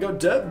 and we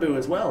got Derp Boo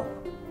as well.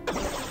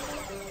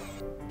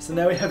 So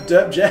now we have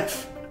Derp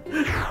Jeff.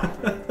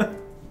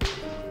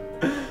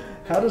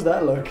 How does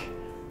that look?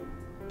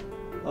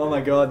 Oh my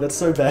god, that's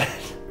so bad.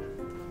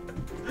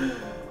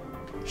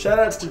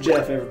 Shoutouts to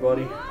Jeff,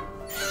 everybody.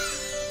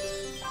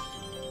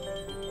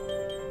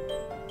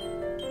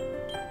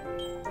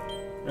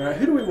 Alright,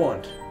 who do we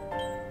want?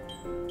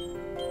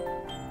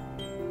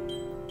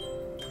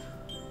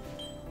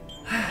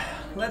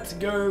 Let's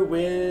go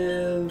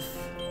with...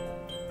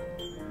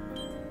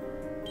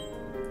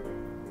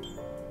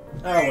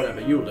 oh,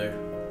 whatever, you'll do.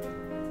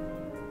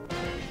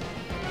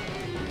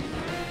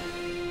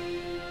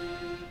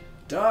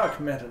 Dark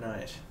Meta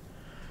Knight.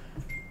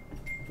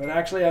 But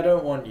actually, I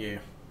don't want you.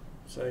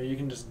 So you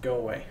can just go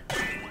away.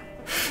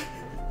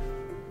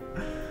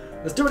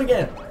 Let's do it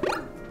again!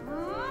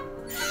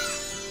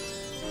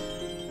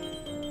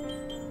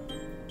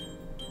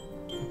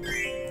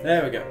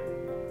 There we go.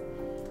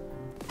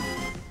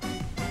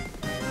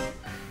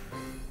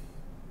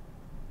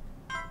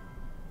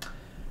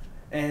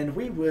 And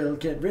we will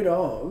get rid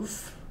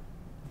of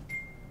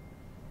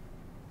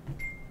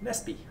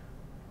Nesby.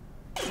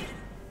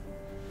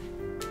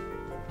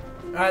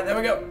 Alright, there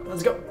we go.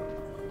 Let's go.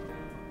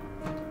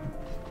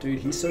 Dude,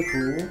 he's so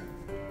cool.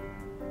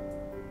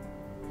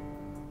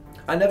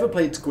 I never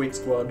played Squeak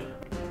Squad.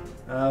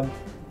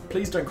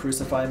 Please don't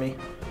crucify me.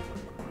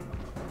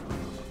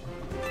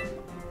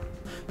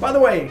 By the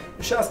way,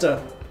 Shasta,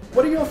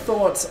 what are your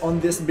thoughts on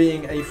this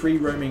being a free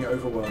roaming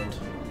overworld?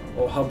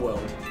 Or hub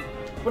world?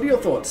 What are your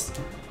thoughts?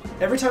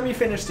 Every time you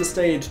finished the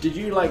stage, did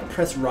you like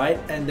press right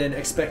and then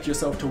expect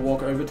yourself to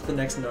walk over to the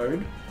next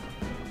node?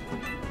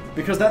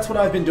 Because that's what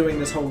I've been doing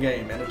this whole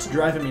game and it's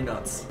driving me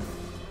nuts.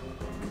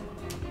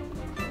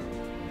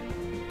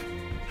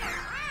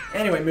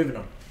 Anyway, moving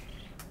on.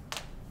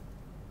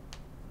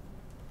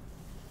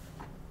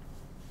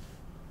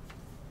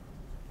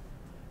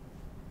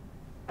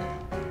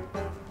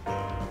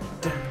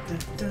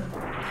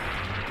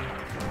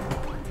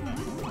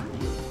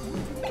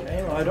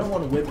 Okay, well I don't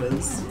want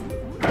whippers.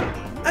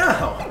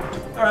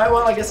 Ow! Alright,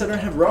 well I guess I don't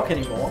have rock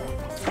anymore.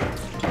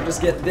 I'll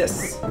just get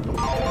this.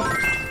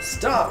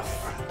 Stuff!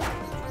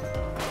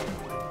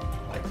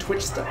 Like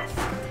Twitch stuff.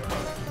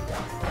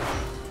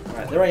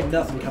 Alright, there ain't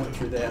nothing coming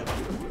through there.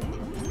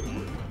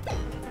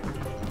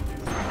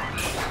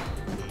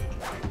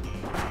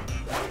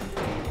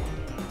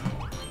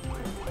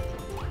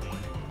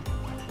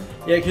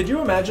 Yeah, could you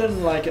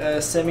imagine like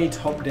a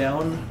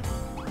semi-top-down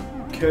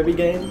Kirby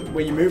game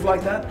where you move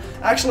like that?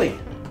 Actually,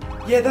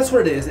 yeah, that's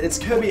what it is. It's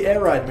Kirby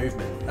Air Ride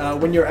movement.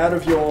 When you're out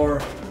of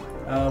your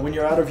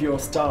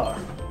star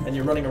and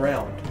you're running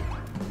around,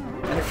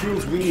 and it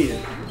feels weird.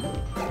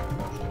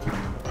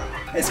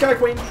 Hey, Sky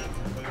Queen,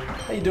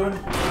 how you doing?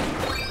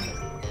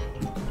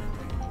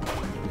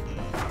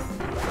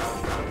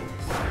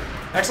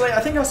 Actually, I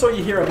think I saw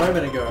you here a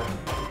moment ago.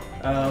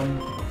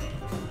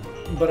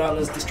 But I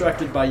was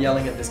distracted by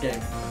yelling at this game.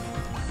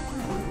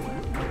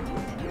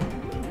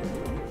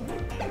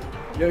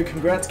 Yo,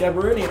 congrats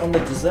Gabberoni on the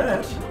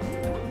dessert.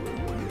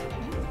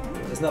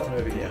 There's nothing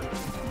over here.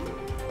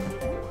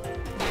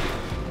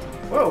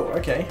 Whoa,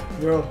 okay.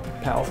 You're all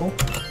powerful.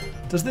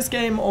 Does this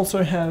game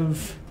also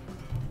have...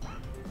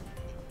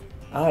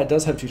 ah, it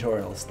does have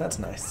tutorials. That's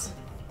nice.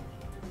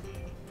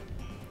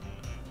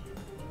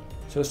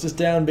 So it's just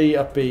down B,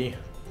 up B.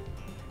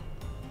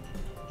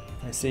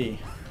 I see.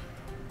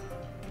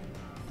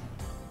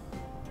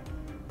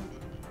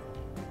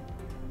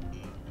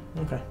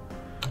 Okay.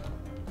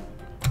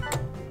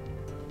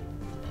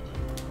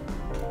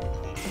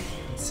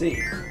 Let's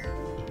see.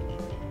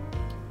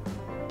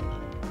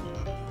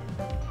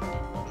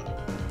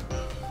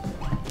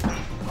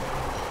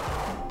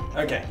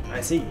 Okay,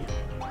 I see.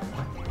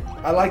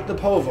 I like the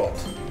pole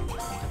vault.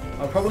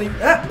 I'll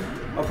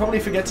probably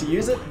forget to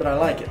use it, but I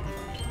like it.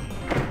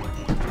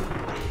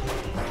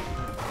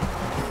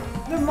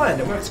 Never mind,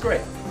 it works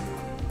great.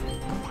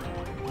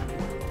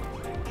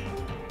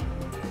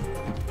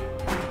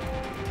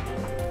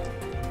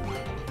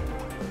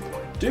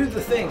 Do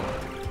the thing.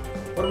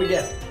 What do we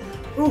get?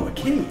 Ooh, a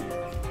key.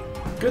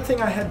 Good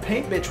thing I had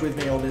Paint Bitch with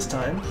me all this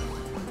time.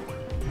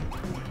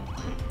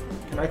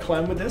 Can I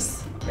climb with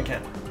this? I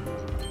can.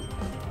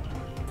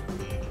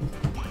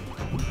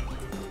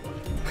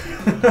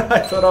 I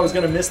thought I was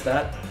gonna miss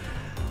that.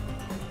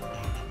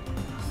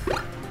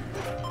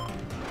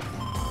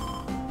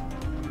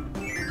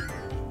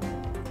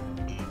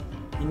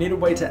 You need a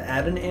way to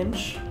add an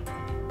inch?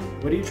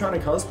 What are you trying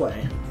to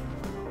cosplay?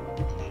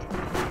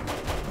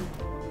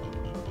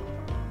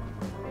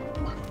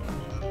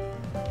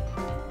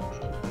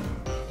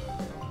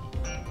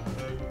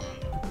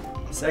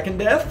 Second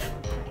death?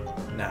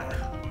 Nah.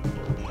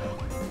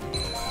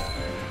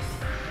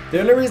 The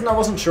only reason I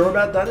wasn't sure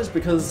about that is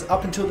because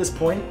up until this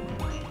point,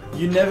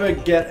 you never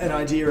get an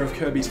idea of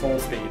Kirby's fall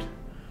speed.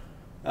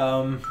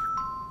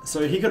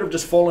 So he could have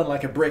just fallen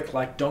like a brick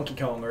like Donkey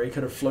Kong, or he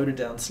could have floated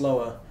down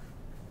slower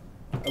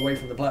away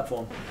from the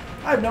platform.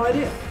 I have no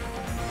idea.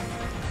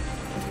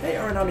 Hey,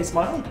 Aranami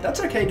smiled.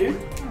 That's okay,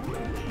 dude.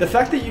 The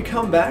fact that you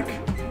come back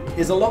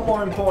is a lot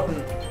more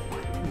important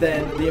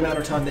than the amount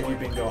of time that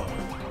you've been gone.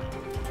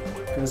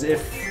 Because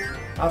if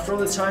after all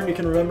this time you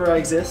can remember I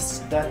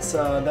exist, that's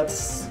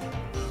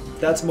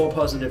more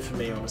positive for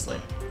me,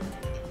 honestly.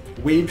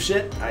 Weeb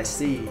shit? I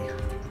see.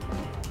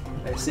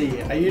 I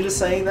see. Are you just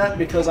saying that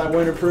because I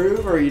won't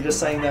approve, or are you just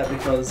saying that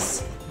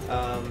because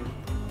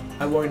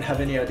I won't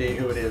have any idea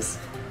who it is?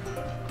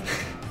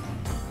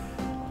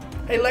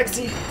 Hey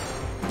Lexi!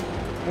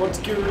 What's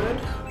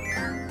good?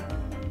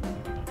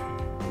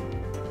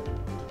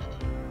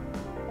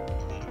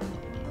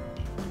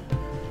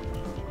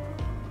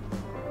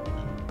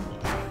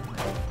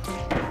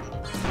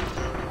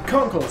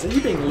 Conkles, are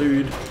you being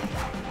lewd?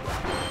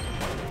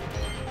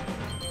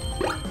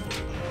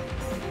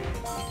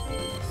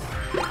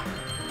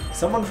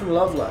 Someone from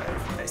Love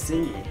Live, I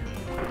see.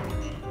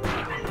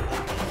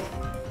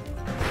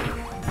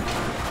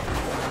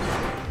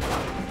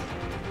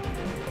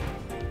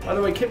 By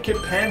the way, Kip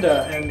Kip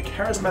Panda and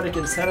Charismatic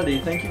Insanity,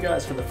 thank you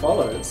guys for the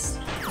follows.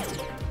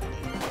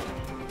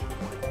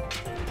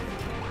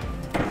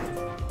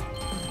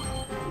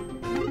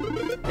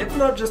 It's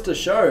not just a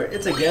show,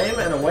 it's a game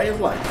and a way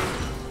of life.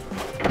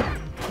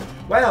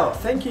 Wow,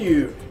 thank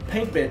you,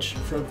 Paint Bitch,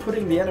 for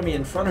putting the enemy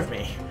in front of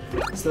me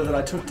so that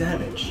I took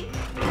damage.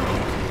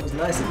 That was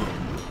nice of you.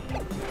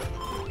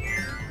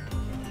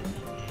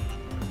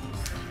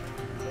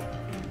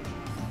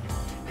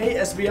 Hey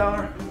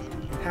SBR,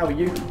 how are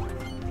you?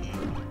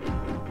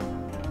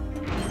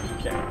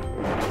 Okay.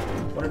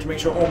 Wanted to make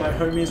sure all my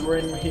homies were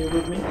in here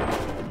with me.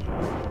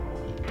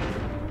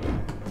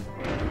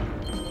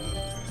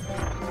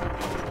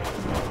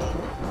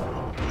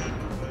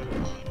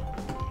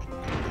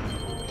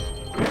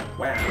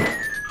 Wow.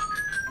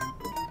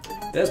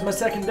 There's my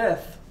second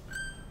death.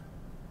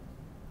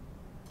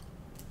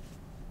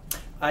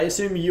 I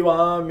assume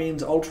UR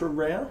means ultra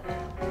rare?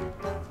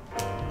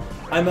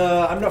 I'm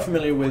not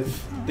familiar with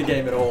the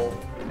game at all,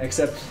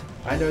 except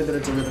I know that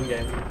it's a rhythm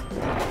game.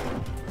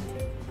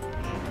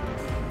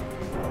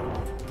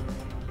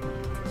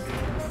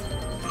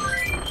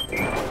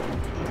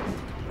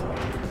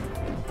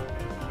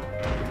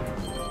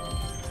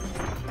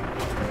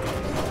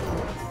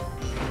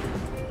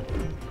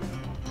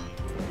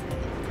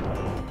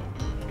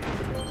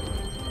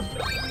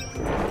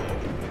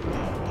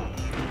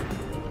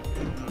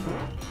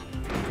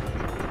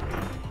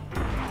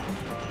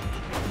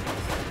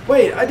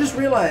 Wait, I just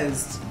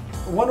realized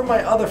one of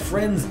my other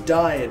friends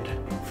died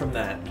from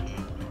that.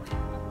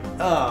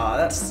 Ah,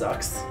 that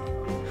sucks.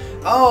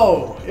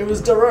 Oh, it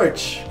was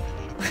Daroch.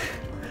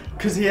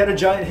 Because he had a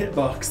giant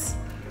hitbox.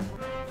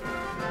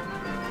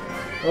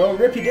 Well,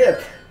 rippy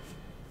dip.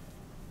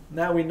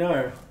 Now we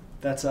know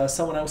that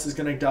someone else is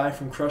going to die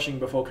from crushing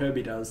before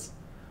Kirby does.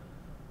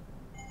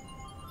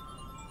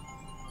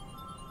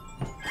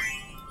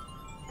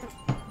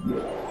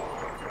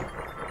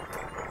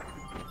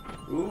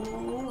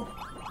 Ooh.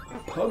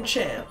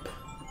 PogChamp.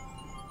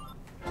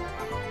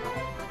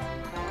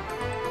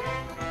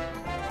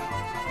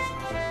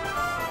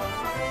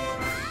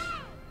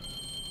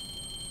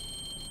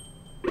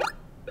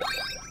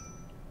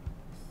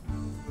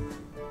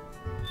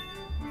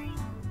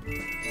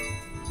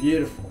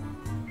 Beautiful.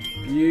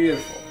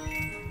 Beautiful.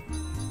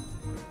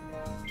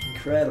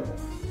 Incredible.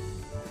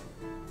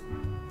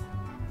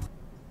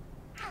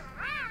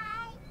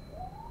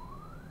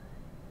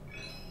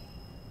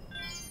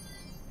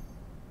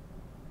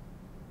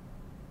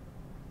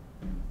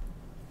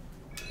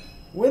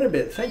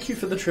 Winabit, thank you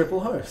for the triple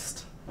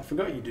host. I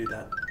forgot you do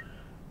that.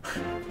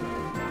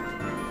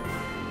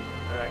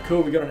 Alright,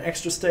 cool, we got an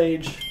extra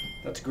stage.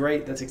 That's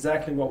great, that's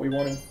exactly what we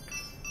wanted.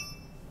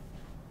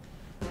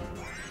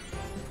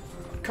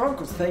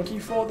 Conkles, thank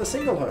you for the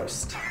single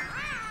host.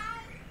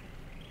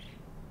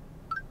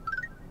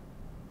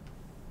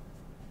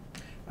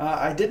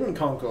 I didn't,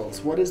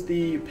 Conkles. What is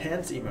the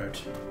pants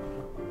emote?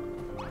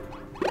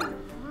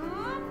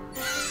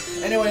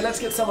 Anyway, let's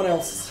get someone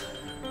else.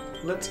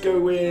 Let's go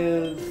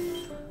with...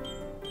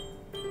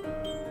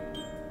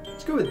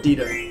 Let's go with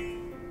Dito.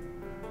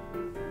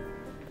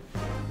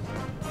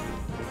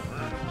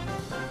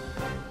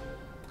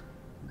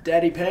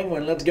 Daddy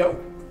Penguin, let's go.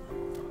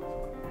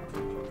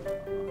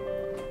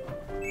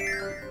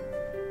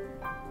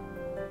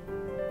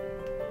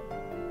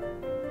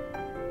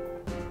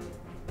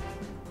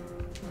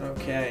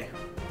 Okay.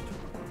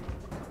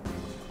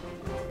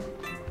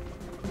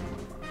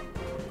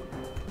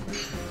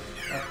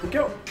 Up we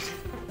go.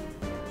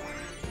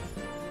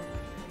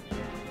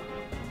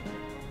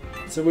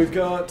 So we've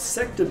got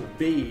Sector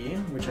B,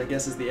 which I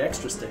guess is the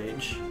extra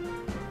stage.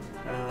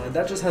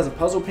 That just has a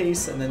puzzle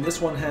piece, and then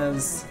this one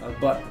has a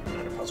button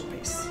and a puzzle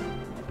piece.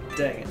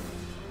 Dang it.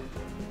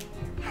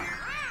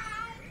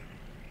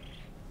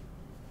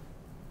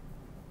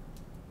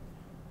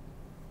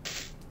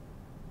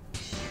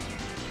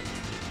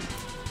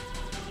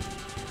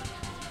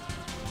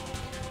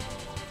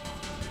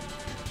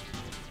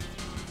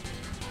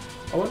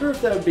 I wonder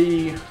if that would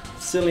be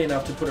silly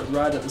enough to put it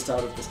right at the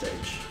start of the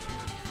stage.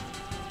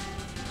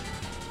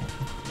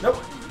 Nope,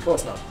 of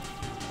course not.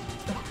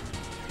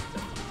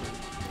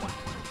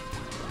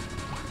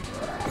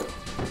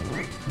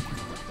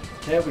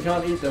 Okay, we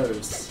can't eat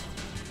those.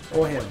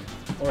 Or him.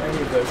 Or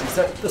any of those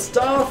except the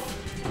staff!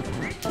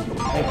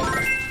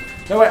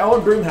 No wait, I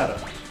want Broom Hatter.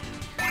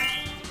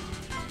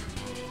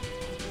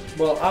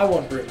 Well, I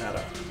want Broom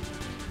Hatter.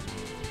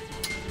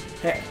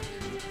 Heck.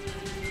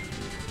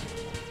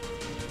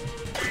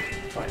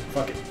 Fine,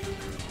 fuck it.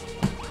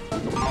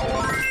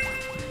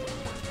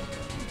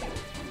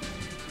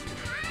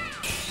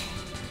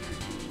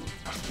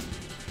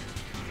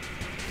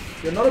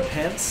 You're not a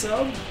pants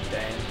sub?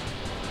 Dang.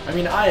 I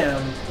mean, I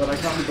am, but I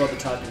can't be bothered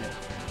typing it.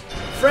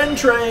 Friend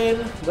train!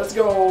 Let's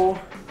go!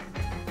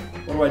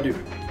 What do I do?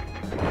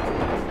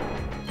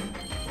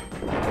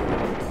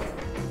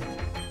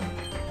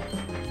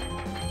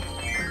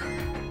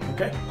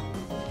 Okay.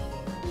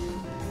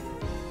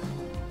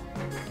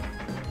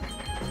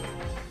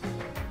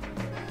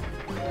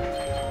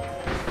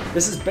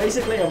 This is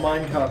basically a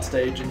minecart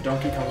stage in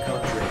Donkey Kong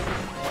Country,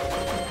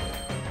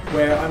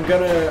 where I'm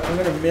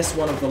gonna miss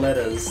one of the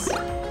letters,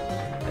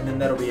 and then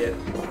that'll be it.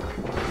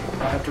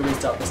 I have to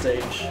restart the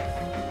stage.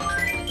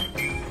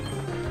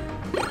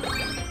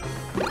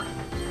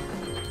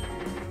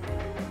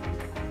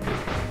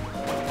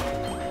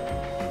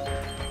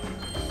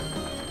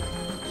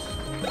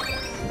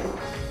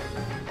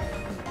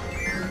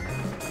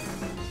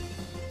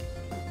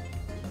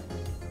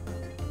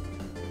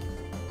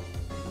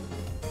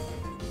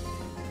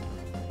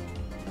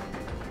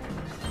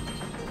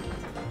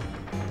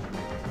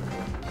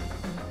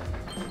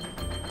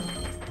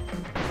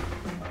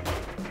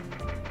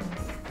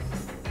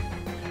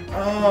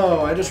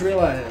 Oh, I just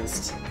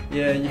realized.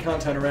 Yeah, you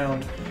can't turn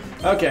around.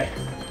 Okay.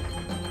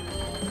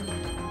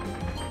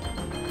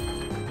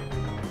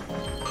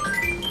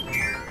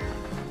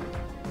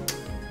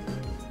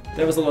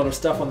 There was a lot of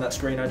stuff on that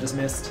screen I just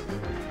missed.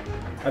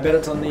 I bet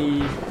it's on the...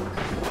 Yeah,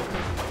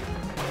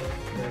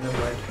 never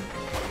mind.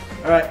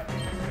 Alright,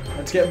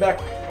 let's get back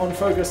on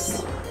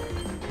focus.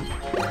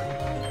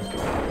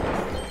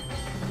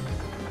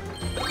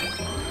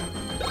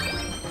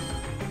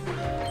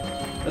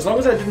 As long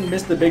as I didn't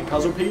miss the big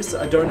puzzle piece,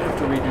 I don't have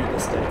to redo the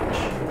stage.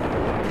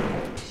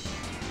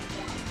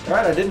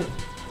 Alright, I didn't.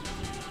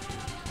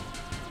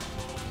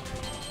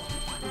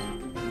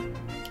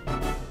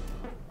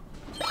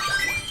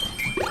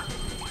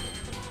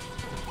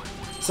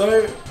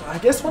 So, I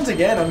guess once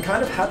again, I'm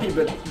kind of happy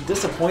but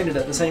disappointed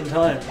at the same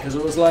time, because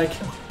it was like,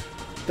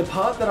 the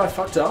part that I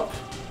fucked up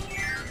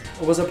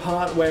was a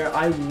part where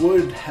I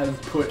would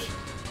have put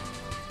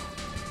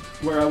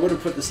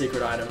the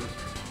secret item.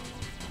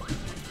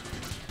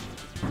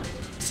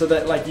 So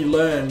that, like, you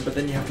learn, but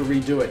then you have to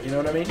redo it, you know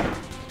what I mean?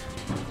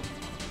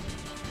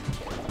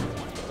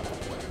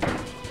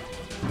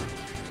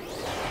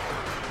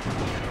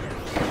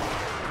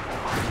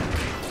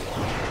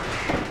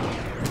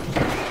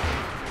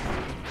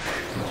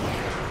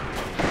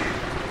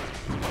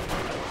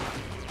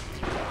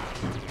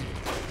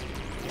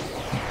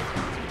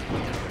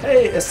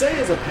 Hey,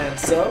 Asaya's a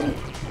pants sub.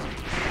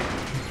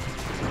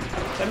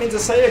 That means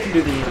Asaya can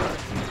do the emote.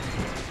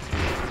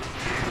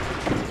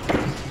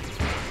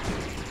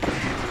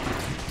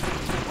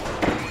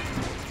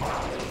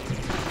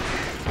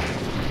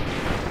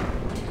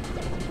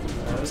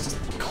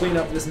 Clean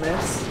up this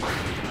mess.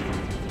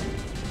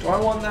 Do I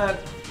want that?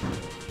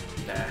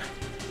 Nah.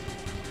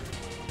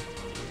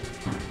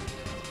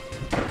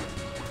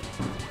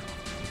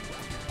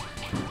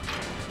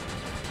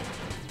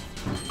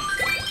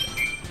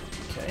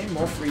 Okay,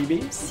 more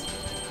freebies.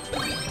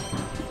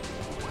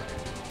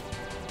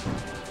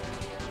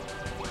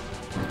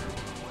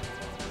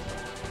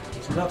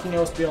 There's nothing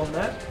else beyond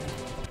that.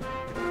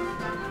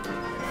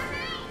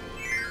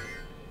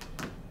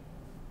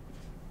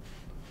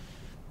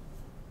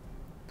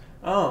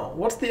 Oh,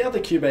 what's the other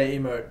Cube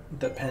emote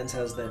that Pants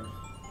has then?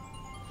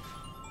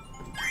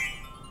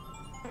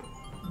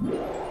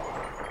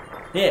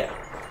 Yeah.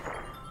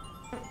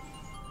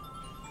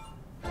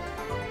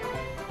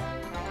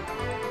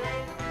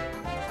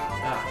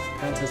 Ah,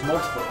 Pants has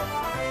multiple.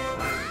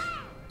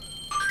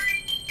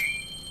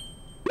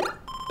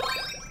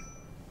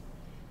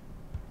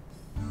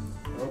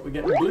 Well, we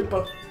we're getting a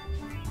blooper.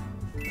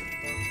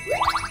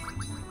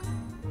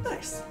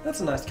 Nice.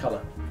 That's a nice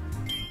color.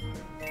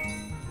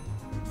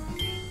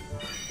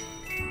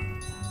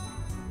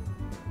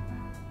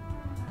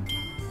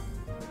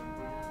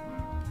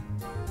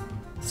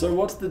 So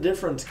what's the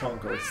difference,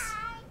 Conkles?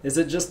 Is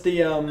it just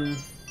the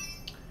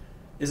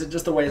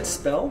way it's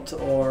spelt,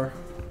 or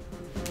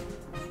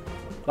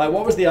like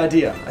what was the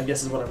idea? I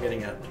guess is what I'm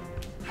getting at.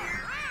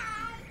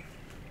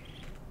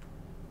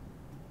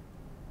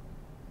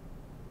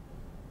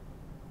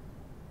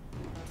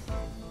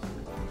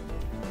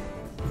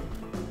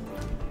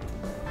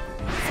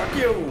 Fuck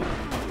you!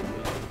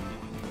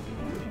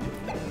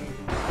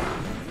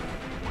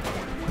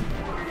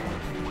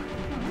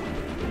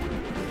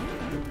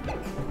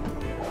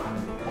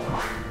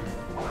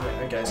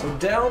 Okay, so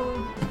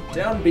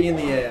down B in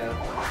the air.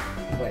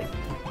 Wait.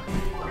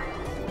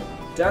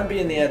 Down B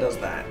in the air does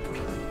that.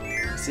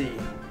 C.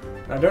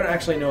 I don't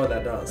actually know what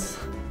that does.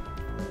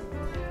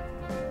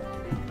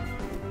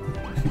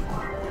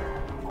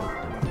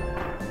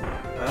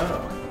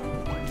 Oh.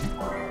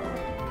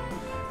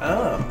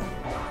 Oh.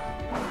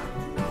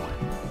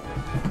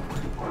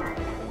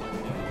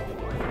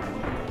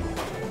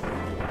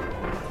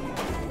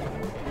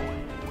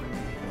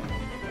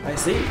 I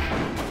see.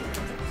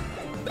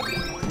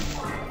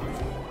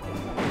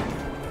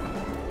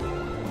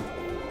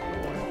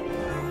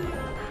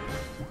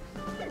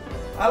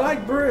 I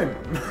like broom.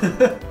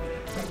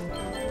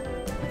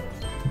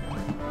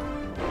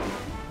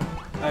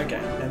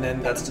 Okay, and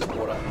then that's just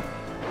water.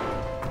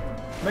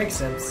 Makes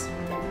sense.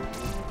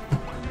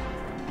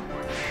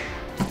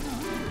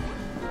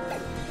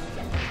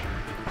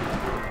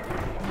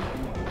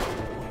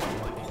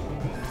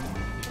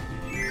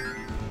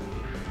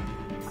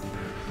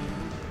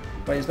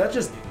 Wait, is that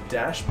just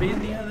dash B in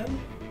the air then?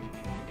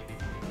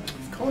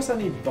 Of course I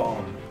need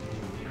bomb.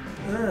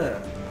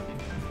 Ugh.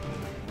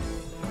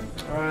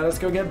 Alright, let's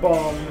go get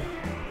bomb.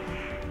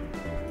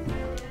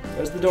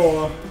 There's the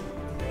door.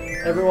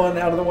 Everyone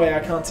out of the way,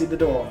 I can't see the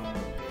door.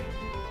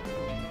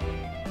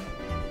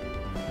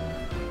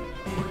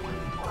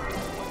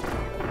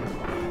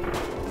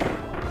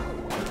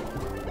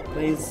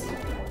 Please.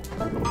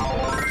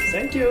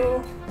 Thank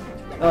you!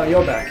 Oh,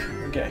 you're back.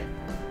 Okay.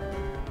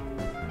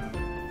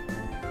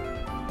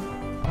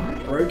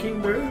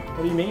 PeekingBoo?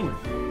 What do you mean?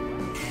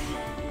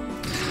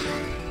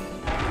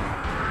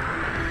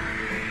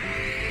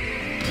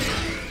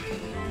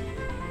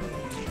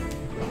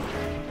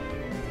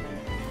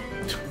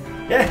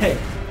 Yay!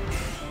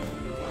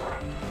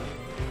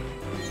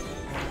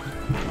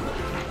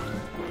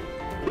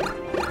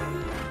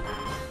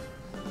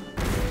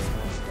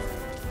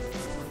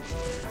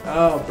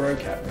 Oh,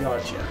 Brocat,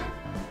 gotcha.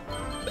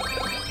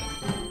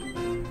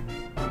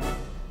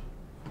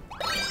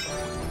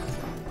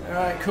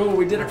 Alright, cool,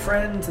 we did it,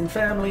 friends and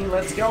family,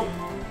 let's go!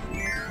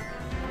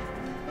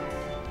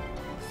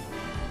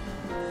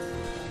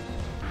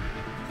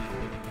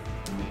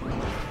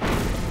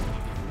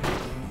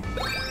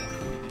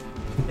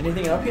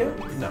 Anything up here?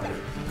 No,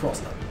 of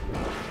course not.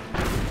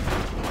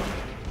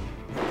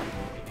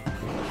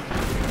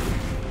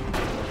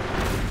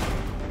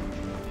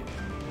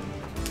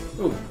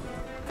 Ooh.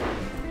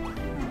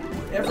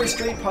 Every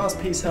street pass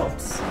piece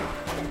helps.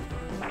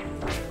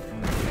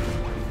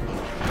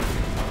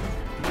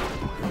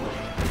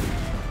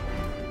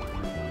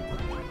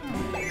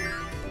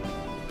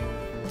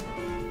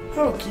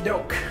 Okie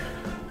doke.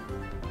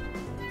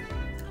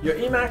 Your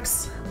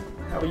Emacs,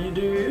 how are you,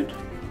 dude?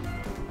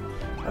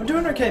 I'm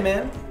doing okay,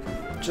 man.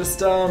 Just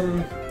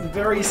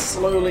very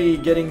slowly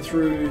getting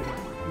through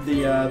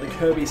the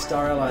Kirby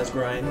stylized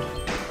grind.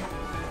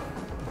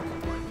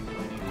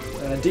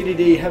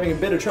 DDD having a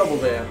bit of trouble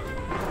there.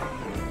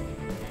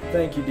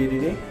 Thank you,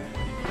 DDD.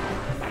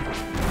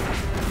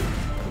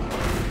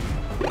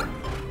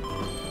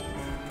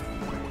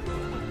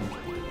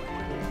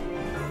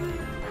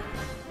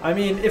 I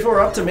mean, if it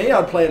were up to me,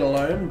 I'd play it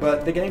alone,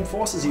 but the game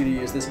forces you to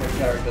use this many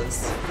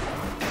characters.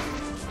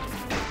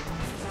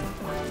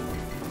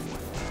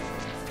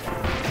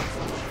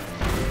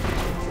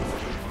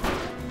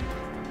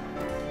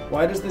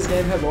 Why does this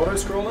game have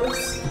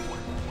auto-scrollers?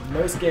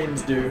 Most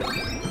games do.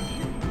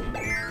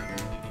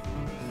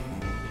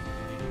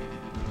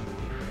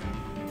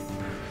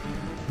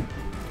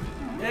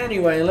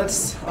 Anyway,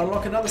 let's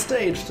unlock another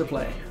stage to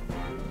play.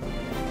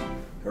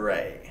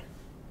 Hooray.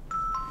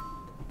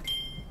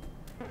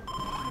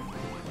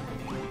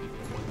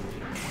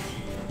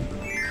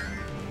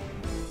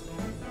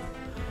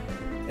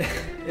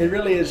 It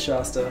really is,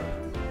 Shasta.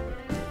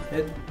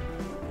 It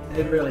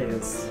really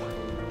is.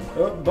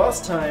 Oh,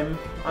 boss time.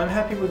 I'm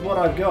happy with what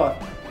I've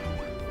got.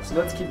 So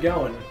let's keep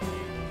going.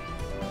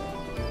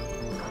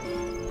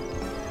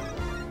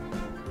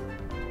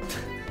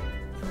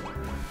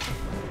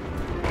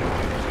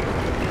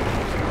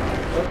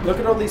 Look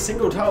at all these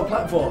single tile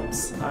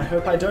platforms. I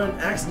hope I don't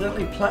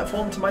accidentally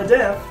platform to my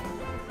death.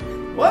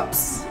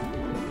 Whoops!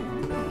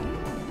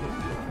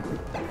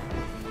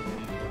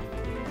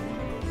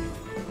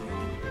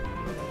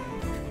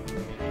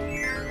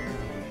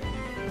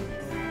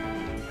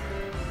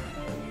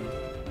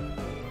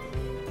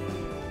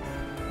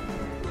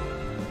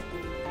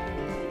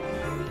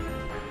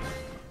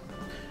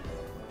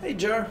 Hey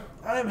Joe,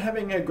 I'm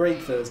having a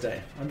great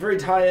Thursday. I'm very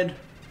tired,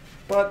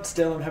 but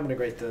still I'm having a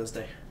great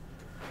Thursday.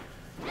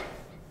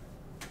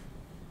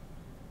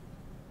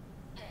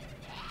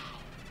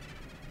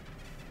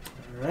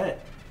 Alright.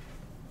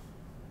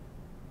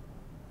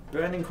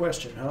 Burning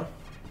question, huh?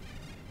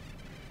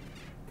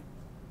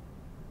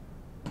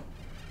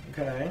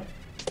 Okay.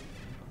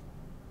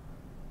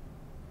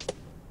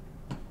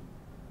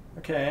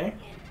 Okay.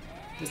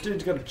 This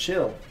dude's gotta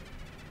chill.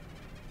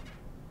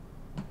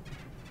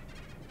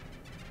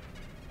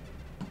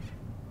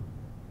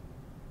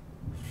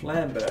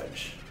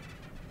 Flamberge.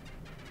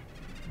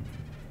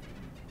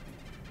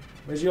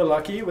 Where's your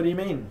lucky? What do you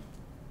mean?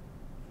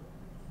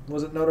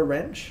 Was it not a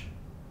wrench?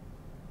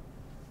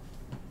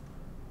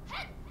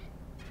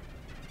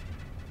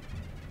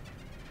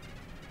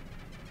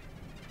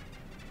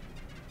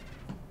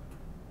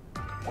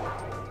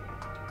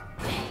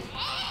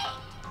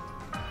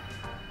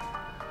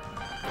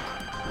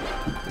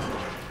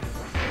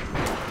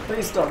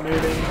 Please stop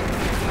moving.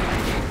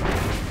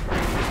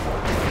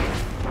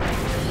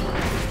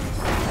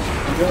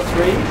 You got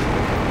 3?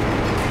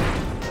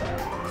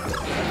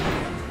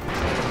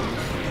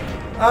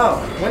 Oh,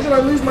 when did I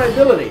lose my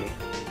ability?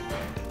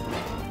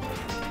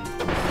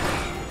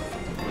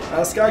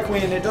 Sky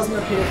Queen, it doesn't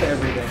appear for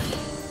everything.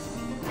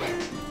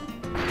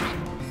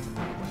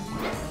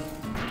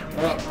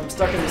 Oh, I'm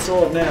stuck in the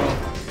sword now.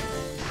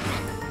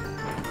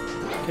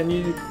 Can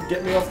you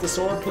get me off the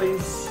sword,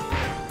 please?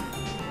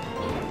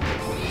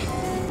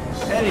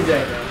 Any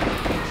day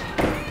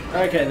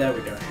now. Okay, there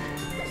we go.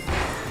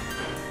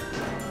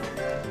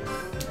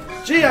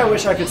 Gee, I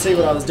wish I could see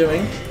what I was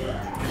doing.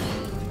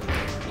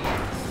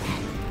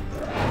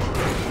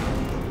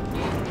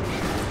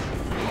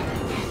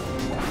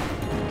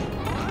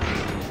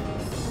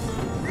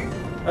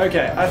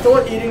 Okay, I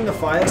thought eating the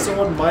fire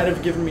sword might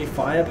have given me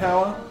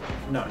firepower.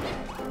 No,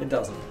 it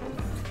doesn't.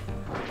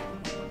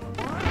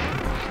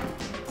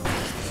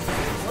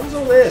 What is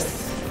all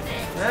this?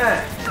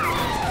 Ah.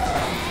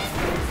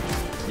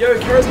 Yo,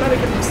 charismatic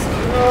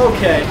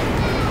okay.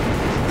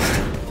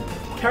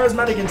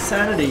 Charismatic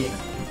insanity.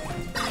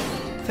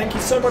 Thank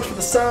you so much for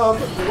the sub.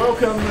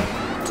 Welcome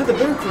to the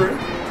Boo Crew.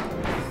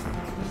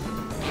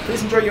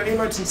 Please enjoy your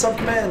emotes and sub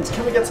commands.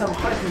 Can we get some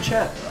hype in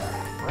chat?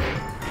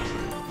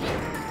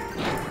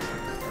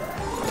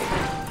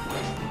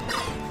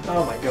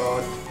 Oh my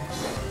god.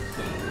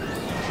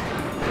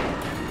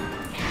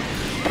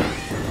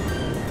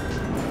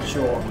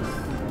 Sure.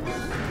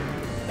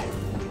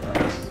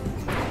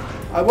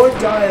 I won't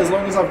die as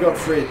long as I've got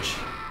fridge.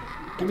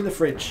 Give me the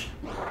fridge.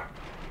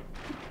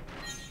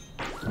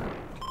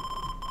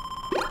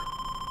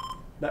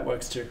 That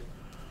works too.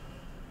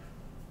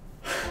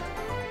 But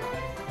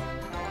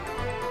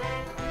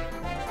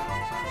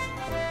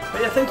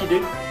yeah, thank you,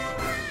 dude.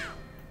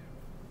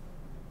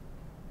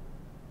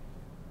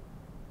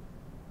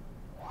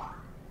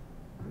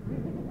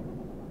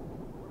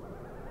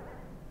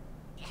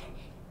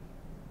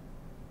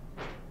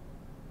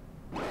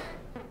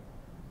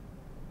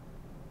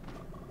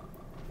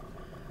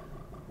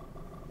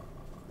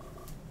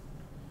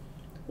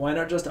 Why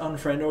not just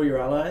unfriend all your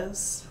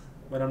allies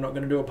when I'm not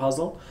going to do a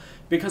puzzle?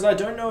 Because I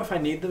don't know if I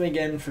need them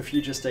again for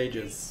future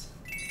stages.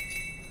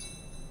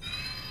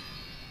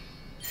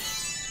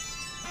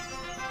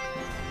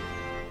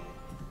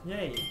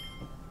 Yay.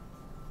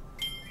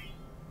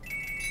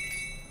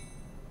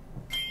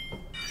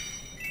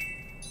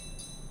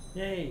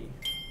 Yay.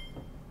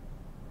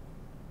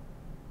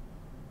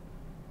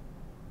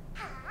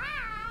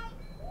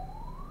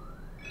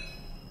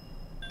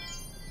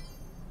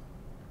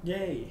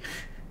 Yay.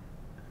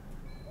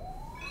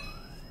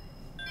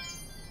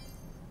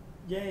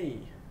 Yay.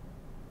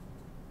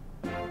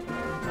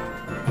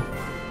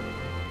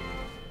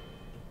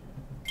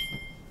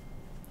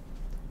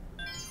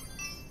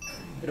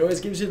 It always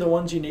gives you the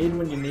ones you need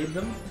when you need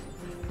them.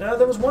 No,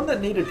 there was one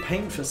that needed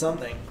paint for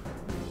something.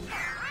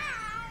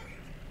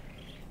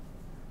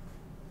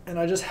 And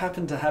I just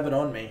happened to have it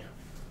on me.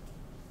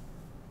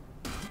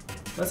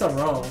 Unless I'm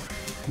wrong.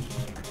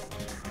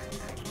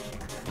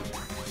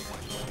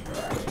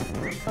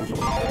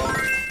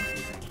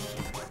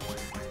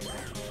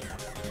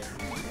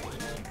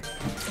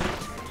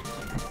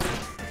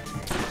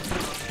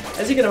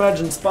 As you can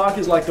imagine, Spark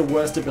is like the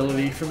worst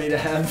ability for me to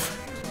have.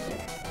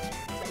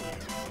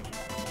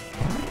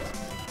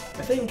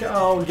 I think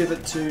I'll give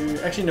it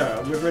to... Actually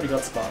no, we've already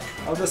got Spark.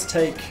 I'll just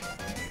take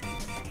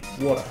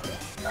water.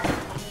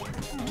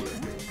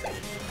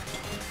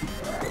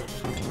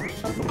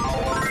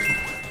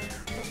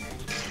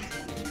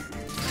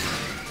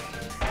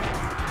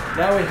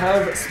 Now we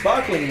have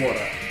sparkling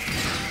water.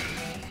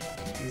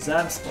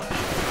 Zap Splash.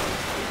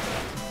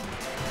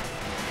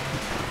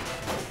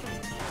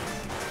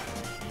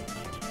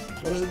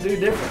 What does it do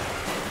different?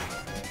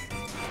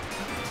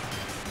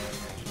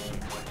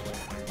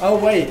 Oh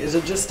wait, is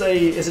it just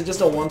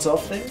a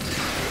once-off thing?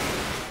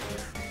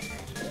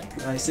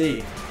 I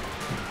see.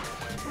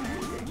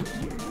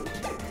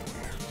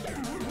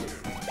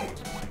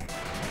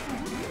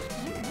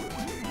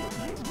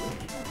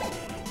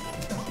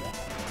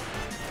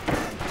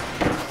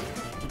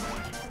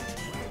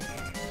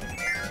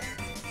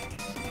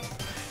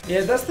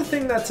 Yeah, that's the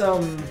thing that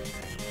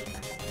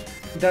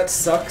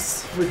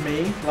sucks with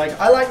me. Like,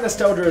 I like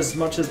nostalgia as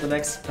much as the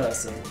next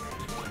person,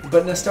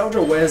 but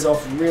nostalgia wears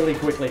off really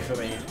quickly for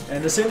me.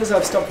 And as soon as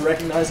I've stopped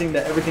recognizing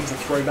that everything's a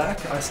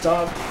throwback, I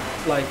start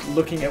like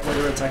looking at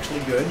whether it's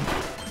actually good.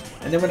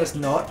 And then when it's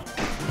not,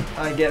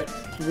 I get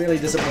really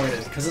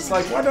disappointed because it's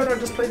like, why don't I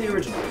just play the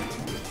original?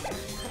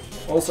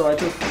 Also, I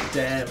took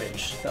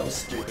damage. That was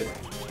stupid.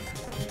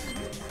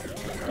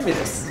 Give me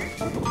this.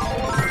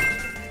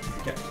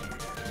 Okay.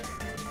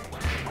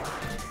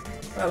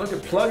 Wow, look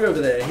at Plug over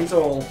there. He's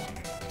all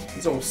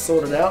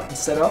sorted out and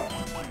set up.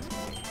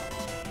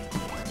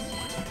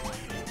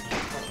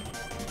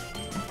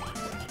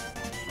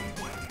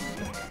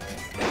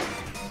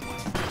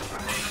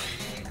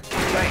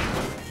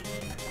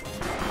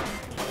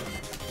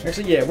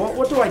 Actually, yeah,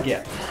 what do I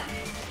get?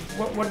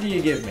 What do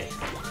you give me?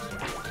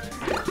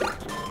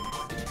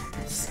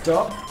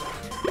 Stop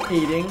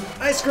eating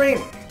ice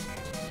cream!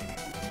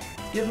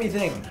 Give me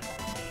thing.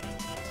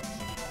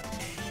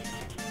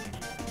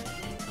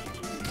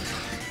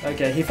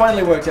 Okay, he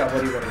finally worked out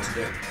what he wanted to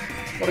do.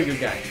 What a good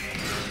guy.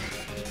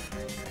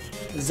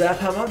 Zap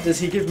Hammer, does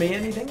he give me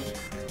anything?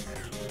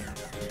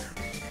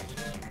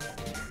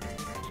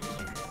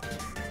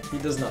 He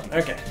does not.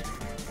 Okay.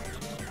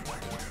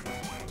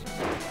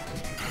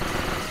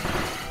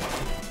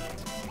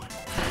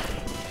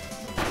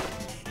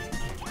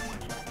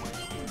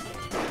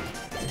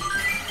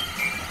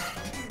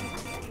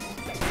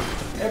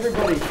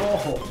 Everybody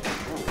fall!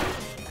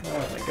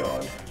 Oh my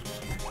god.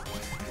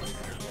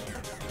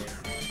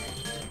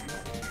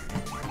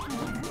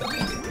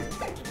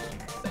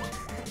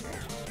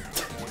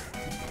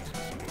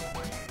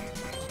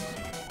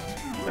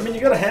 I mean, you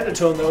gotta hand it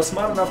to him, they were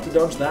smart enough to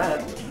dodge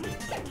that.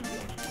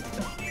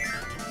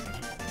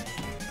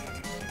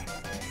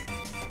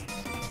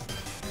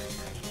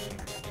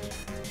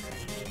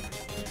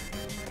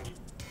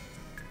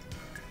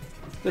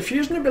 The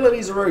fusion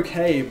abilities are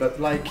okay, but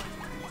like,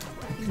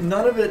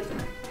 none of it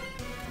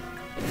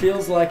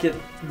feels like it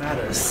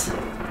matters.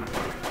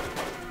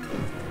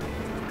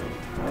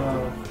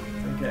 Oh,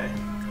 okay.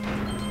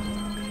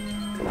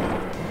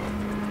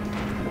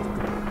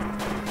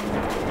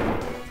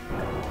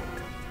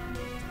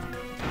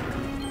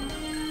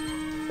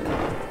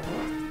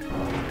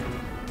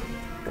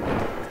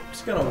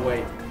 Just gonna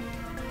wait.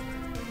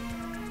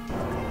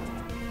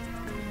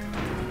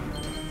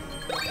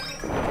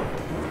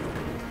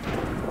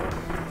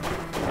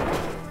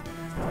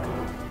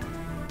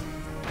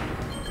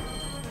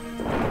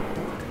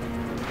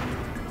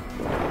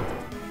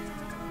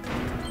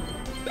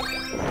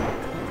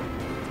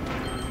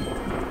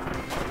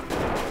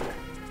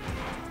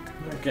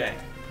 Okay.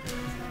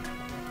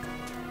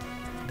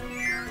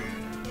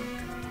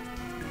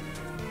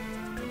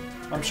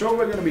 I'm sure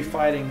we're going to be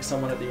fighting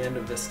someone at the end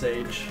of this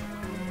stage.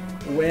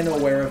 When or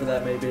wherever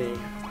that may be.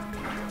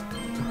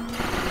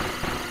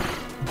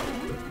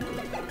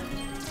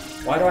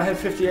 Why do I have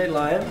 58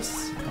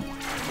 lives?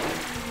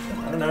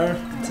 I don't know.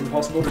 It's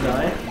impossible to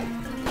die.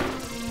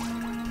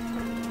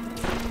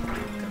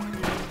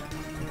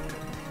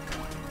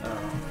 Oh.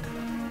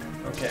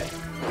 Okay.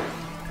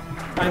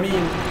 I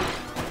mean,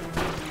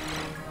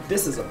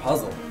 this is a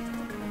puzzle.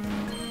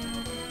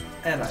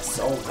 And I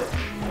solved it.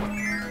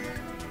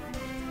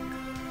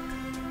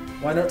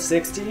 Why not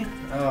 60?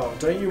 Oh,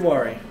 don't you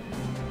worry.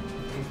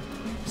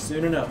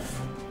 Soon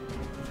enough.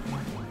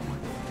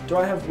 Do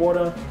I have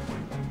water?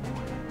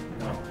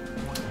 No.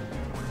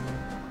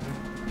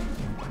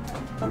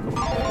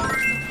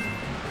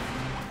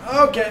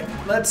 Okay,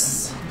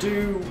 let's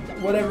do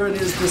whatever it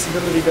is this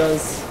ability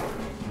does.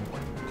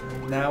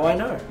 Now I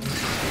know.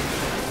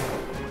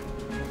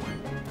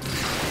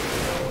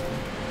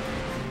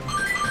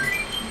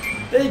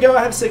 There you go,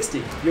 I have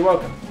 60. You're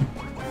welcome.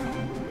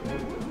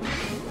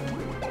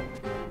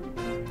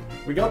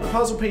 We got the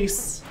puzzle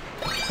piece.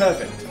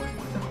 Perfect.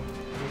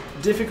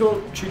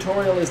 Difficult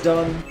tutorial is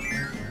done.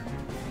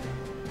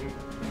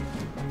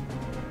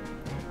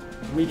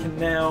 We can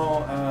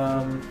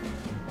now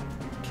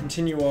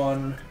continue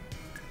on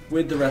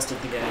with the rest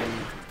of the game.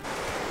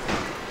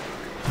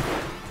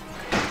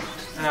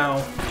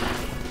 Ow.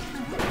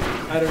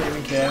 I don't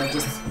even care.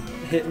 Just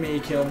hit me,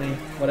 kill me,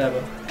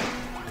 whatever.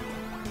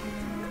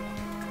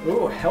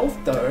 Ooh, health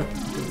though.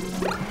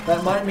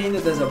 That might mean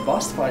that there's a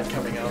boss fight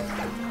coming up.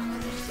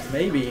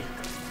 Maybe.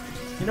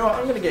 You know what,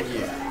 I'm gonna get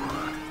you.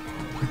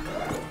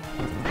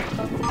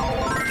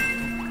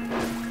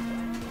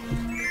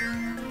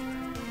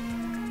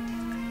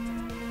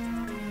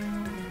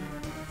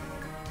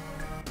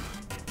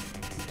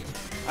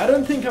 I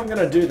don't think I'm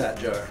gonna do that,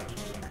 Joe.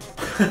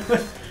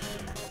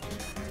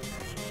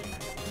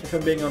 If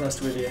I'm being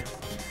honest with you.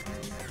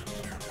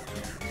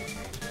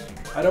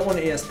 I don't want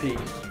ESP.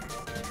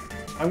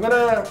 I'm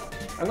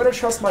gonna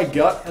trust my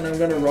gut and I'm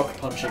gonna rock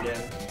punch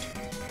again.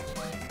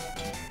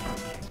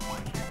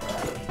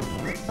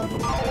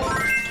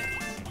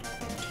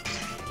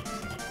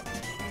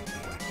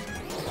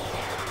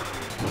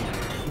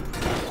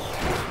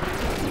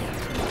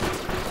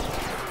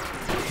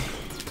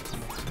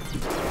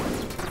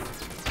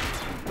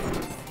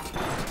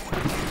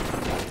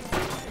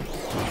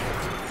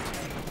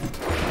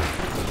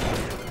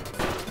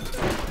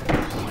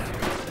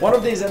 One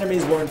of these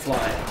enemies won't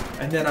fly,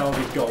 and then I'll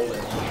be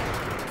golden.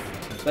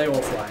 They all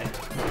fly.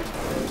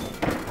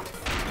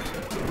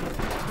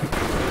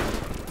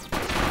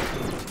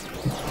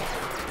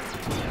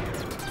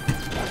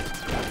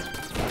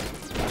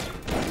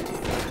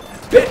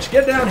 Bitch,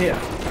 get down here!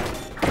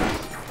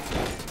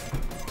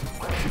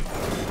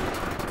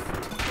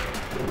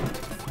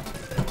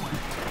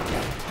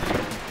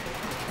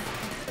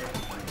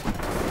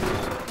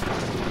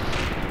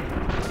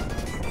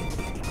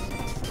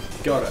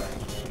 Got it.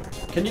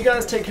 Can you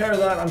guys take care of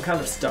that? I'm kind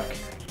of stuck.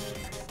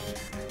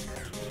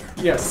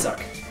 You guys suck.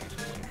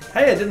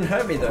 Hey, it didn't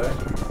hurt me though.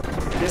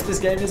 I guess this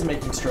game is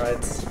making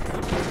strides.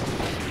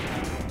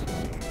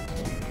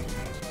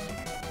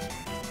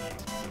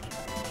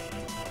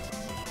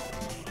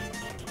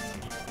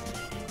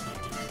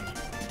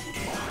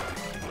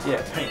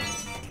 Yeah, paint.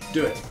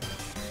 Do it.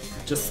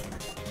 Just...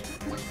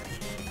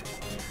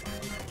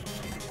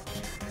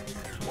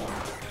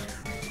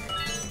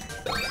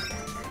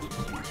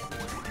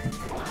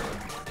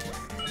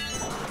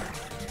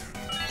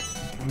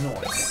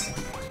 Nice.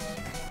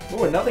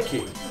 Oh, another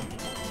key.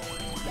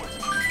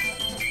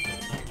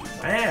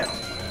 Wow.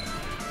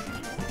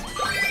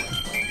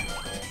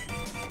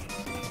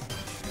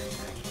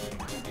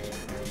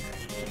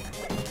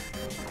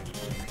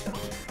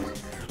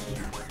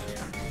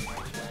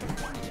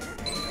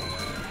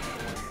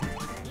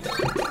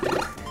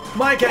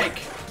 My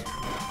cake!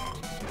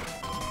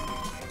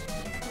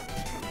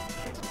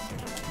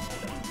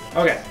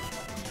 Okay.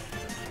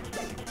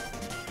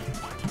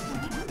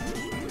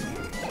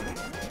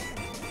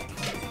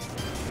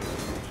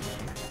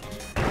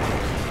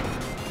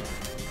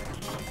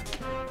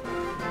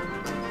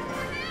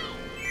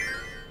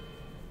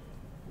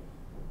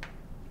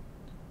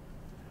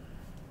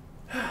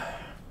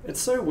 It's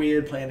so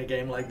weird playing a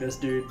game like this,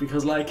 dude,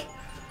 because like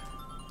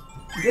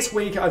this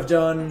week I've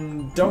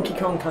done Donkey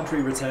Kong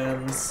Country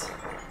Returns,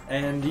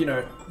 and you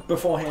know,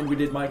 beforehand we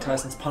did Mike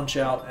Tyson's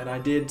Punch-Out, and I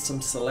did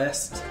some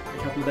Celeste a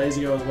couple of days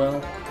ago as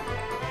well.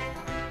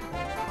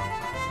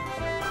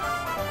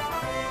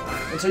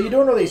 And so you're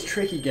doing all these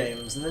tricky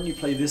games, and then you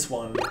play this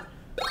one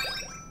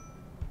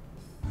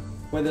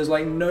where there's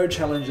like no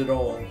challenge at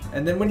all.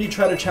 And then when you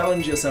try to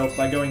challenge yourself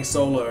by going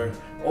solo,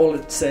 all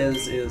it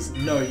says is,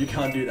 no, you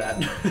can't do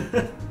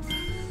that.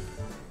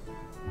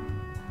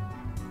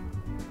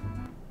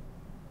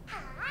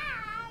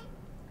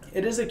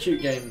 It is a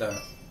cute game though.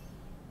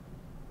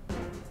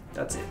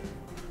 That's it.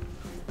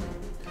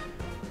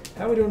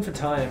 How are we doing for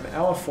time?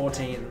 Hour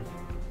 14.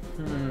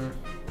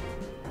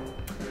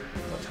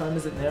 What time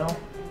is it now?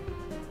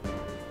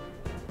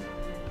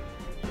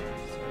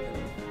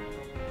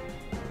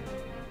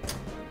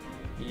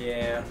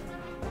 Yeah.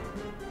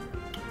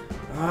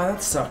 Ah,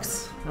 that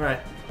sucks.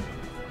 Alright.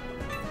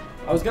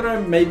 I was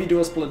gonna maybe do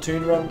a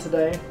Splatoon run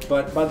today,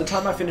 but by the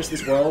time I finish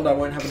this world, I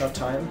won't have enough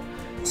time.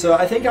 So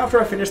I think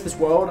after I finish this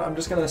world, I'm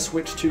just gonna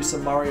switch to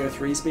some Mario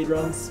 3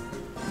 speedruns.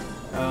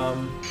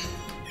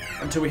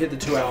 Until we hit the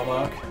 2-hour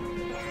mark.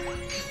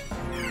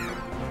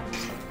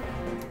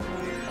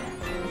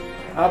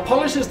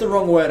 Polish is the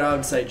wrong word, I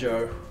would say,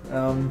 Joe.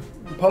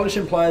 Polish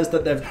implies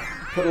that they've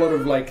put a lot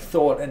of like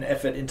thought and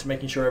effort into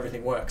making sure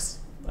everything works.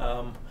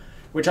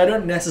 Which I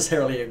don't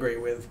necessarily agree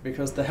with,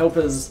 because the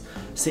helpers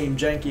seem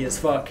janky as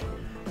fuck,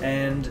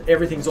 and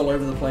everything's all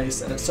over the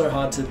place, and it's so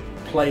hard to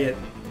play it,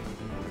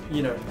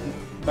 you know,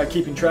 by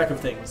keeping track of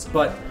things.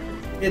 But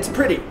it's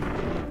pretty.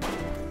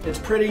 It's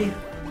pretty,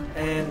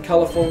 and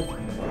colourful,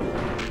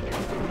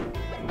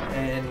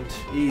 and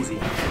easy.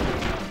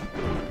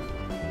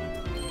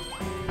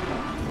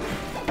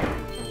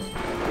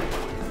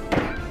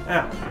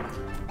 Ow.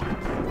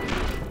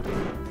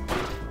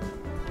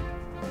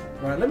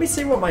 Right, let me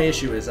see what my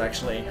issue is,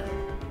 actually.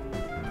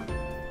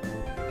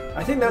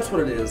 I think that's what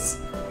it is.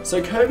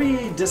 So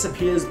Kirby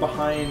disappears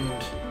behind...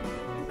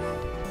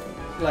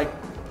 like,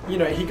 you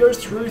know, he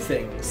goes through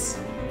things.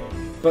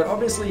 But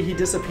obviously he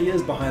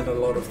disappears behind a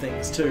lot of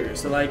things too.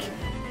 So like,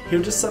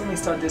 he'll just suddenly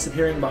start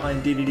disappearing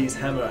behind DDD's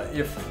hammer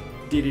if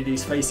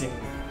DDD's facing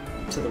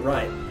to the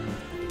right.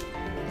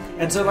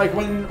 And so like,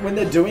 when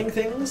they're doing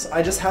things,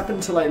 I just happen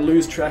to like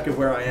lose track of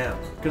where I am.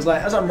 Because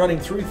like, as I'm running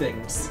through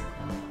things,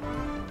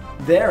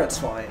 there it's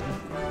fine.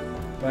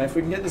 But if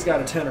we can get this guy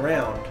to turn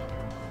around,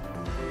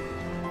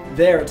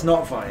 there it's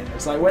not fine.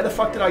 It's like, where the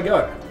fuck did I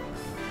go?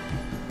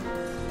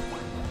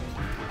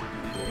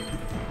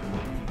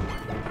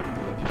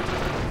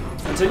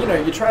 And so, you know,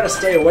 you try to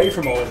stay away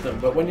from all of them,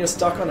 but when you're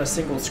stuck on a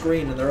single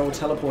screen and they're all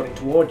teleporting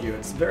toward you,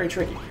 it's very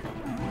tricky.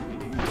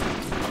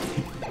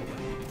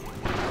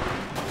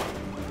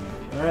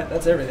 Alright,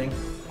 that's everything.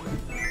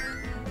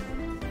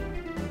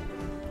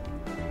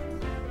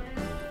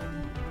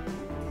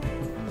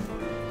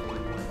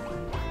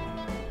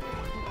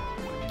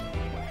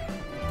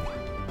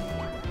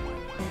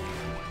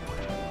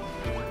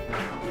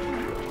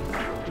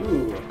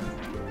 Ooh.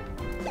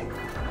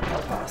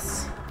 I'll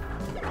pass.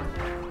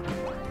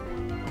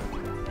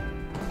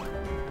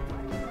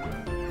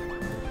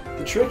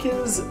 The trick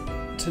is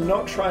to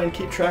not try and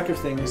keep track of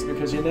things,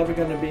 because you're never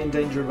going to be in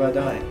danger of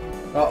dying.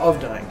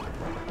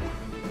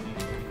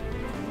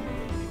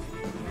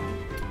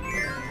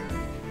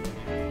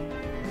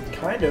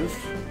 Kind of.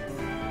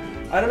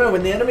 I don't know,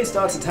 when the enemy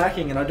starts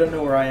attacking and I don't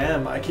know where I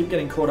am, I keep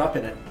getting caught up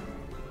in it.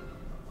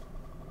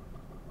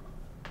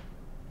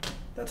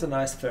 That's a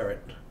nice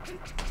ferret.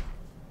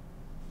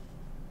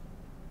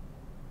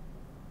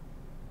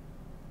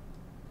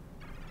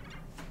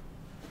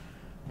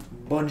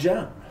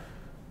 Bonjour.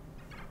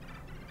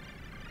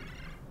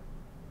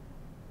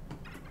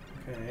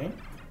 Okay.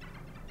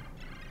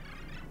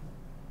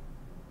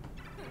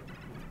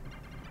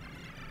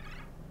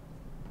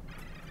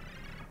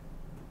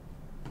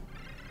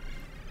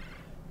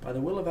 By the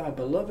will of our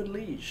beloved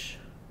liege.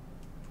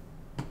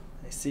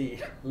 I see.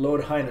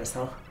 Lord Highness,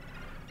 huh?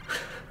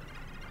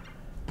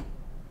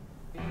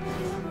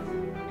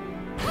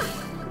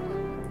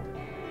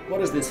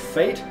 What is this,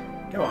 fate?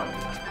 Come on.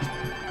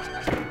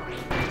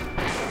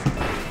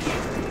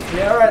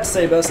 Yeah, alright,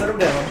 Saber, settle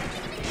down.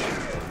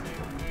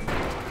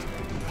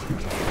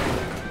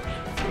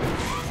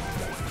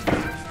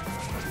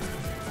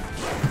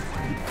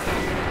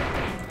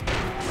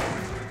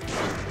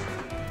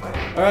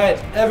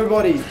 Alright,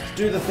 everybody,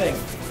 do the thing.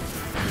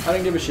 I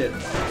don't give a shit.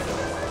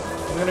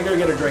 I'm gonna go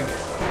get a drink.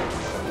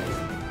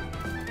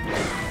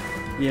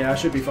 Yeah, I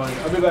should be fine.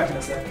 I'll be back in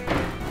a sec.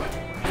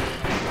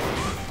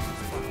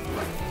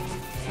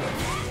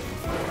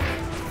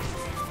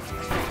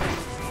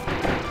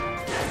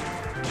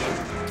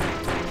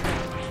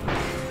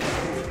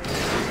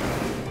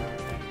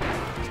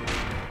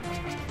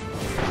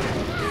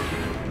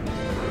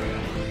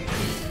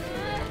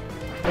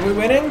 Are we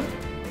winning?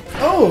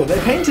 Oh, they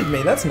painted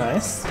me. That's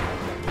nice.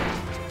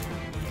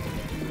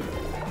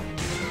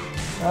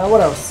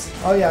 What else?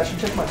 Oh yeah, I should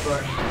check my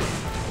phone.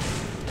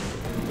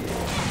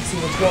 See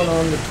what's going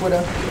on with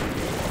Twitter.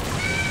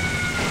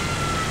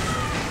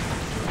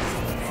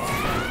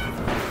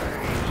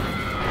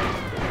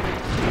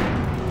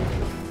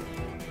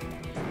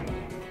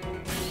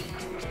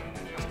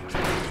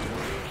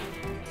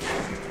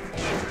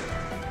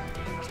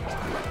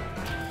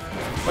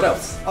 What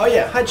else? Oh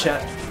yeah, hi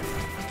chat.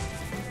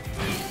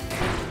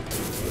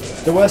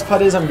 The worst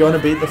part is I'm going to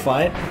beat the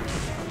fight.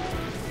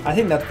 I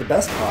think that's the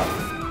best part.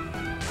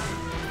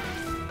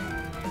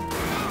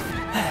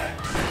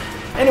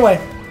 Anyway,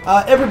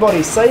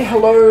 everybody say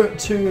hello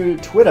to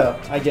Twitter,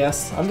 I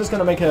guess. I'm just going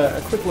to make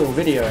a quick little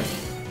video.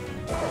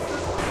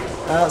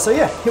 So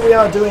yeah, here we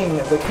are doing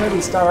the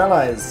Kirby Star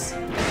Allies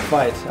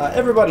fight.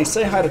 Everybody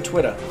say hi to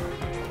Twitter.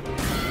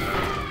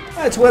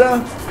 Hi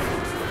Twitter.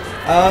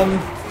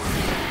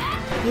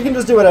 You can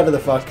just do whatever the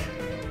fuck.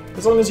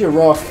 As long as you're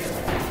rock.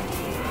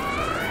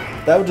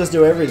 That would just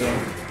do everything.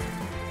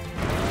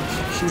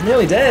 She's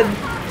nearly dead.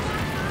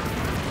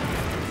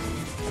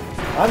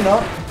 I'm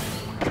not.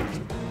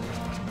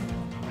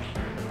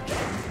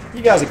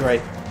 You guys are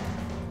great.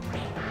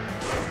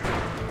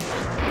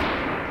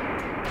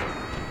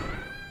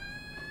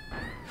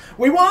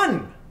 We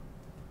won!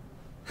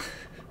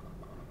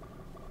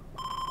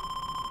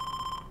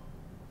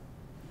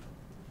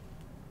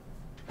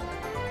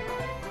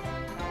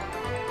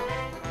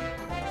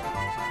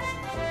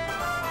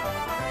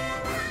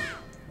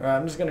 Alright,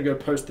 I'm just gonna go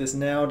post this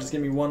now. Just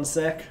give me 1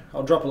 sec.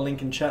 I'll drop a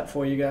link in chat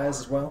for you guys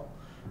as well.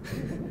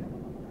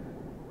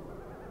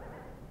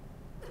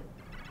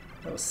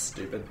 That was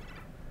stupid.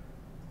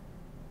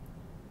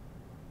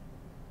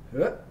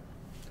 That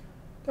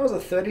was a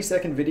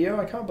 30-second video?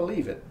 I can't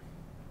believe it.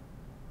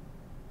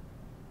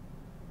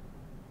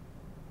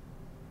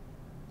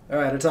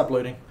 Alright, it's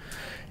uploading.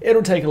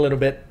 It'll take a little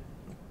bit.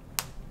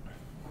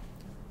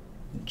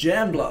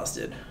 Jam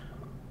blasted.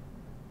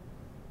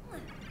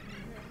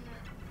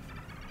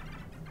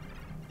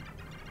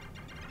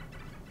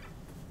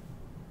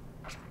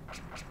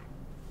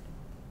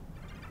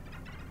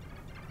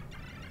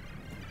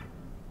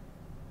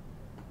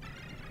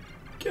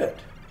 Good.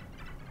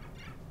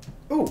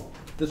 Ooh,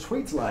 the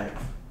tweet's live.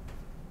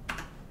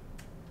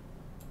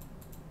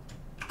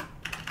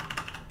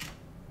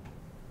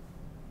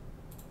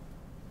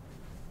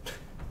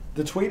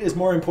 The tweet is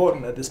more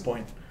important at this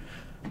point.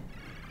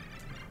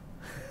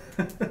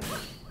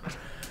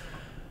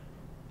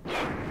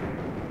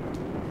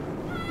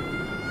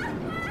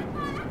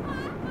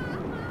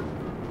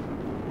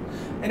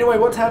 Anyway,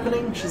 what's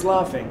happening? She's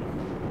laughing.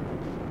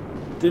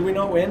 Did we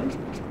not win?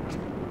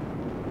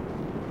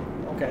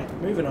 Okay,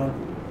 moving on.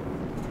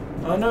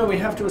 Oh no, we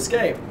have to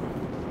escape.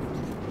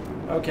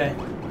 Okay.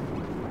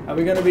 Are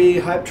we going to be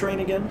hype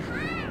train again?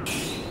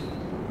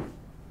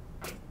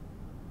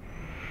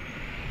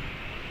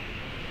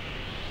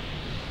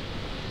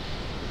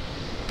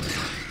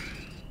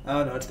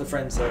 Oh no, it's the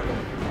friend circle.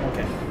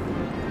 Okay.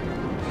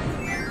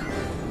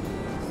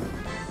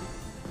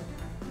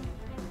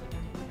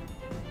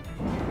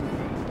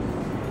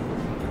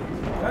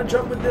 Can I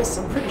jump with this?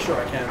 I'm pretty sure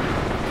I can.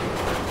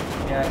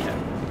 Yeah, I can.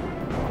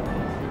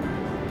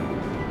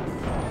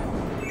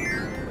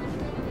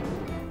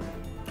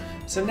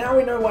 So now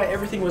we know why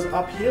everything was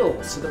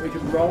uphill, so that we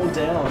could roll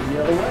down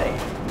the other way.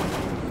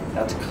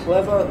 That's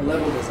clever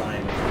level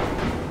design.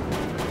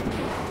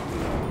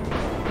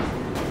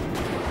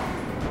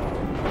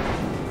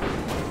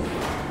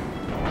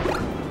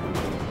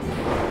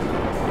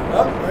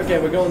 Oh,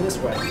 Okay, we're going this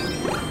way.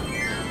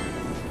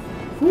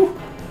 Whew.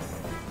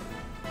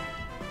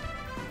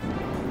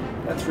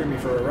 That threw me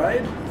for a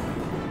ride.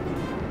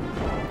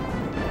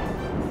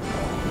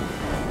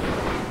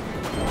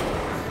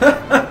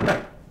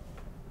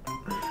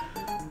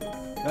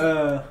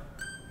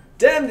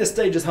 Damn, this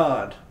stage is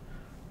hard.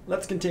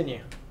 Let's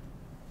continue.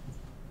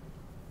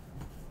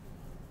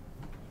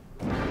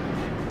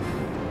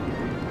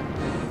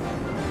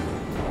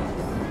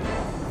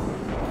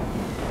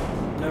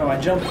 No, I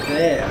jumped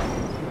there.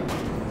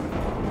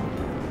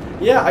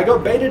 Yeah, I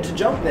got baited to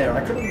jump there.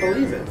 I couldn't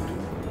believe it.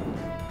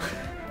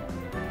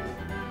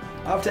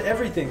 After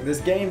everything, this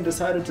game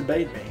decided to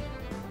bait me.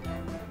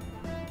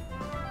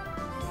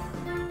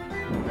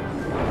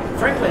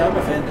 Frankly, I'm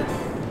offended.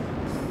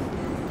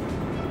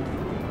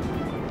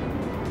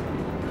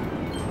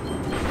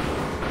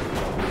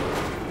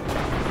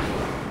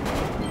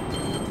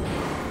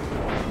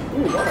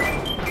 Ooh, what?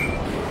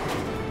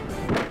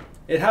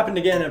 It happened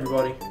again,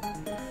 everybody.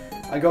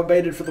 I got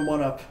baited for the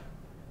one-up.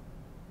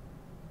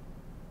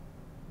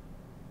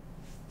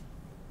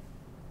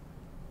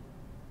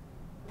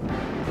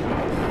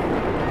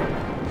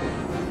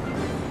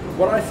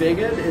 What I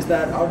figured is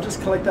that I'll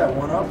just collect that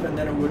one-up and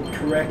then it would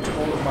correct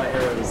all of my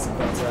errors,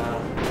 but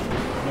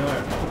no.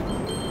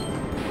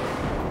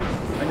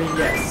 I mean,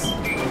 yes,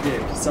 it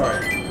did,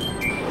 sorry.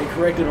 It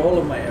corrected all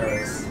of my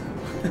errors.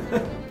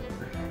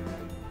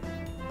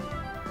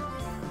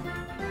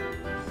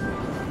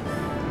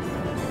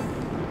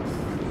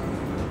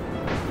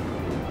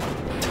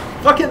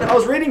 Fucking, I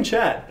was reading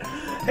chat.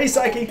 Hey,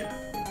 Psyche.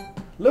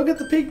 Look at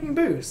the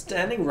PeekingBoo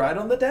standing right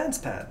on the dance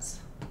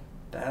pads.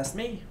 That's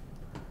me.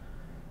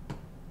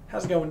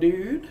 How's it going,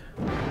 dude?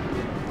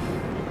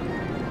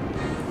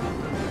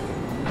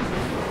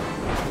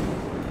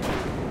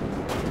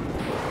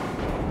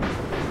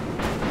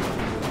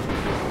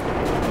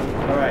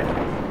 Alright.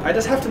 I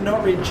just have to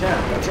not read chat.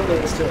 That's all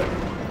there is to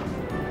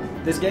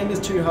it. This game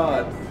is too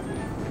hard.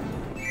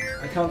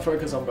 I can't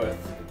focus on both.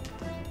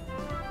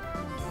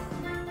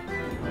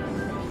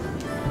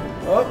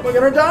 Oh, we're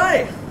gonna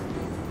die!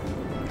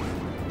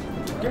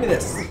 Give me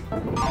this.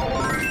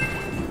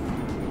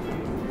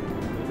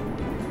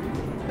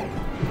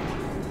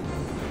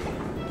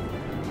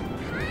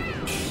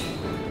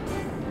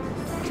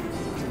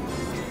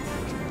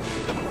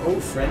 Oh,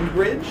 friend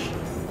bridge?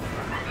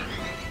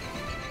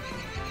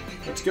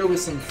 Let's go with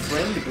some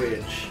friend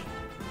bridge.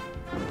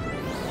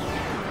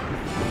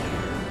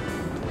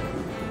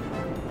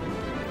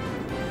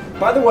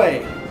 By the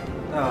way...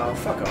 Oh,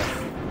 fuck off.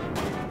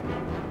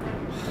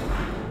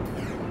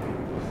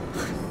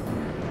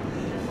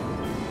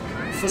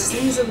 For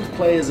seasoned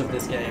players of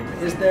this game,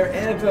 is there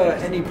ever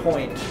any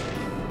point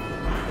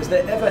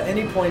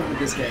with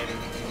this game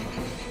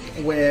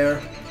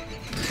where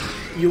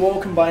you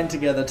all combine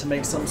together to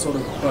make some sort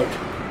of boat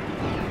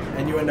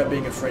and you end up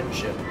being a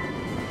friendship?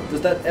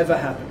 Does that ever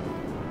happen?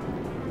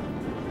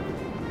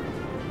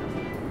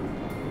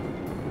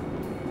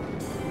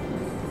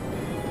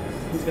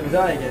 He's gonna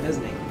die again,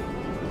 isn't he?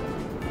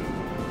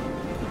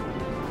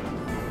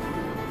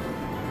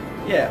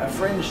 Yeah, a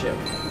friendship.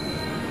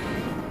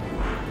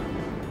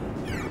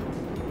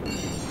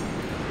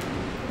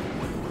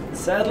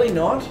 Sadly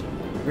not.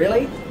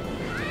 Really?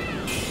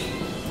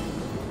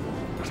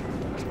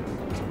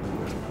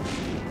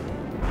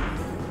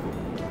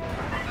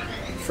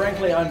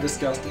 Frankly, I'm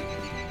disgusted.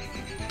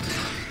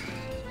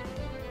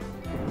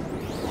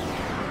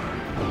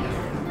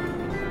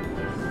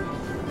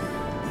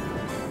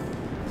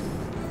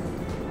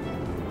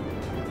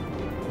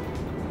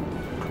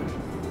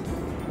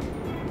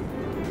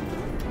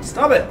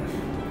 Stop it!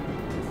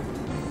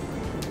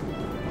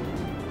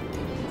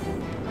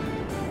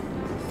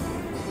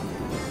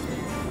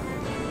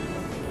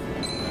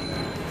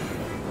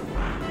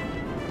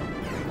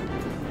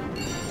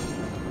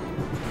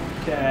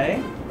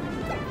 Okay.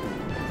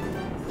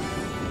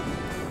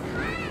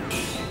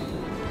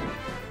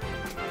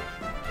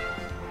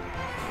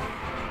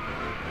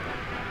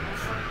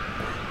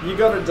 You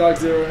got it, Dog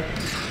Zero.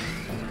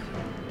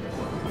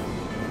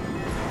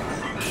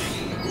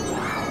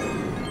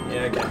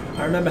 Yeah, okay.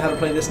 I remember how to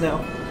play this now.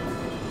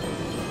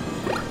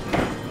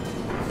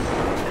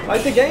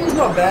 Like, the game's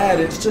not bad,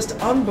 it's just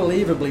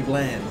unbelievably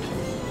bland.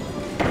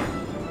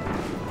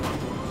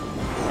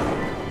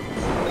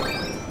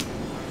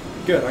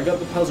 Good, I got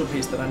the puzzle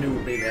piece that I knew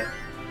would be there.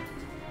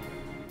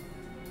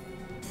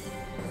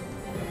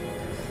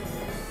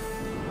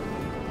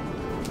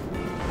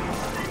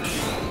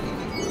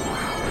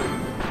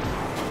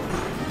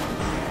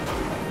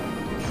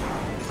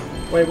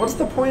 Wait, what's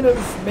the point of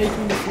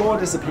making the floor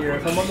disappear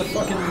if I'm on the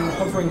fucking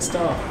hovering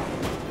star?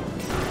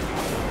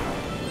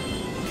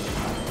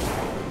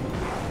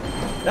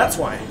 That's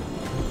why.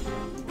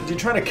 You're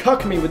trying to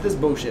cuck me with this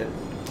bullshit.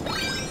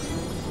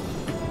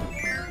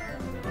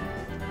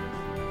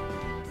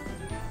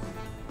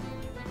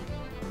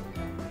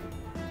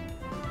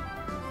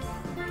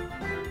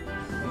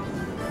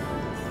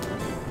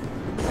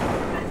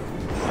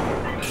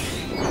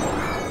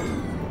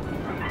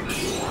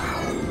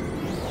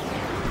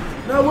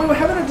 No, No, we were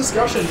having a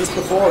discussion just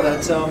before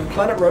that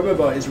Planet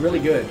Robobot is really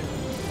good.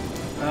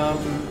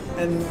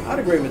 And I'd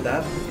agree with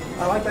that.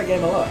 I like that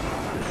game a lot.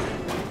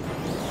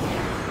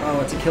 Oh,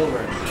 it's a kill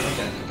room.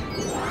 Okay.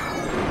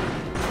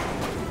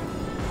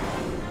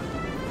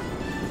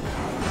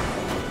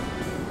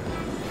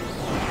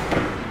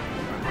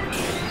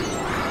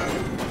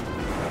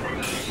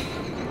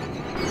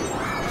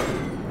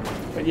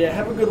 But yeah,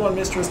 have a good one,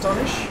 Mr.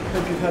 Astonish.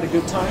 Hope you've had a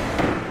good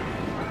time.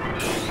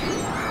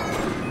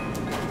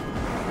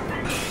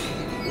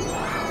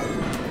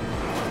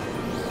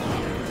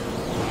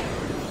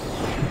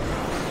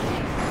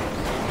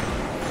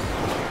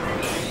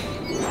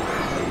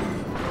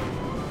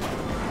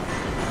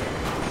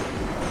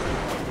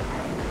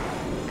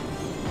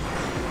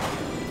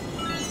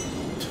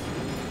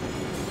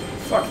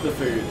 Fuck the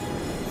food.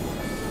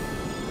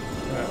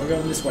 Alright, we're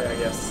going this way, I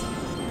guess.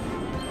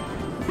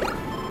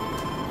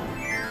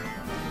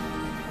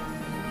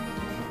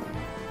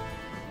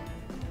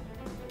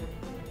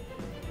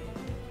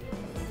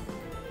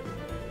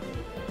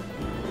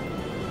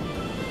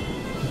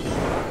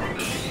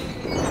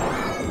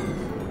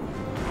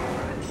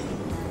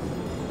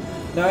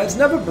 No, it's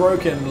never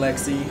broken,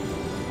 Lexi.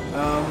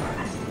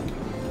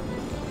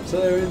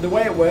 So the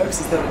way it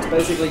works is that it's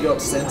basically got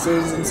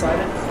sensors inside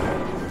it.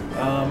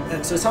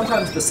 And so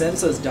sometimes the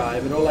sensors die,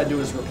 but all I do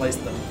is replace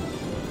them.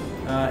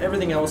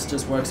 Everything else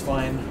just works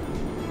fine.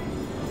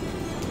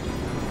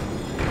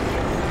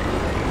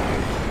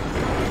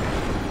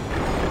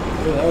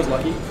 Oh, that was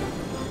lucky.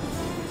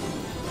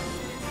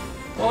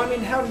 Well, I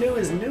mean, how new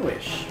is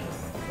newish?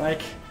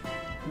 Like,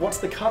 what's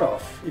the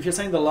cutoff? If you're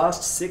saying the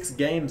last 6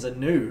 games are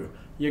new,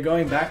 you're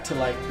going back to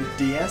like the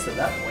DS at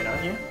that point,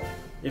 aren't you?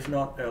 If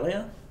not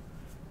earlier.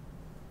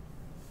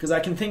 Because I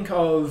can think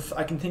of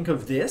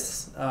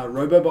this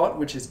Robobot,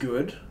 which is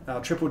good,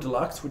 Triple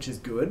Deluxe, which is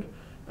good,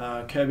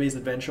 Kirby's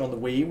Adventure on the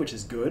Wii, which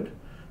is good,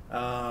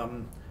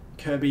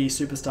 Kirby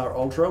Superstar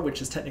Ultra,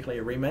 which is technically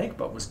a remake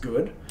but was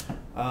good.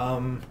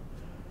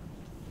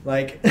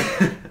 Like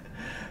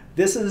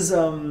this is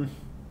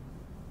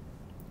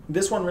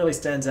this one really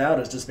stands out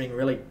as just being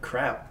really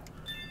crap.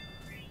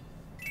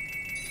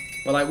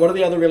 But like, what are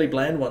the other really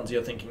bland ones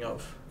you're thinking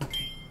of?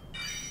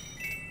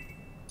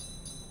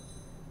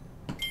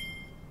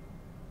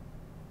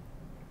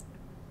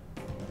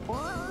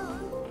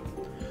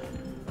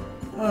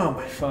 Oh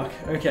my fuck.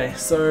 Okay,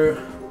 so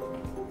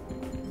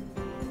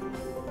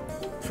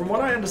from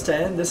what I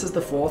understand, this is the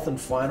 4th and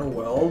final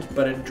world,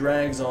 but it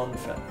drags on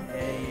for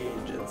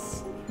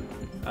ages.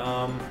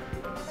 I'm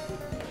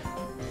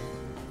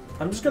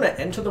just gonna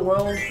enter the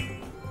world.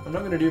 I'm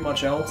not gonna do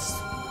much else.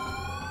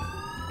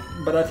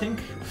 But I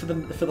think for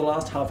the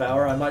last half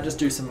hour, I might just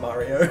do some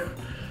Mario,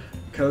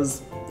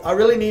 because I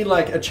really need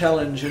like a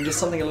challenge and just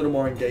something a little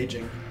more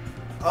engaging.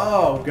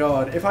 Oh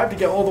god, if I have to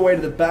get all the way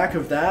to the back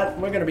of that,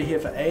 we're going to be here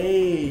for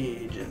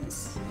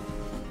ages.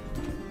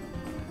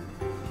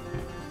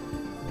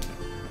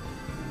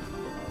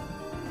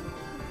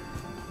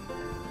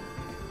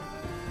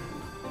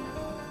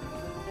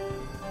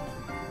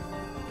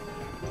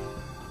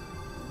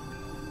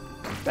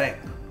 Bang.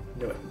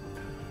 Do it.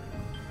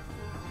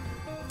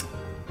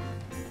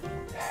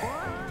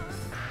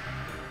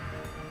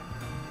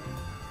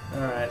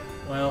 Alright,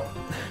 well,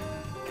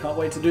 can't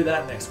wait to do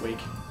that next week.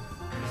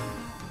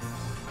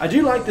 I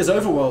do like this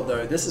overworld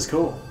though, this is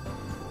cool.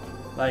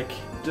 Like,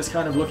 just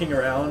kind of looking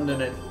around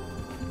and it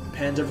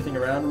pans everything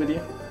around with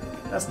you.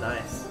 That's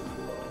nice.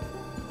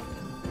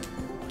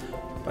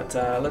 But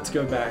let's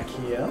go back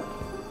here.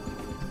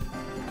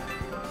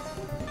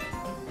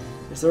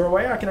 Is there a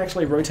way I can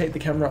actually rotate the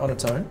camera on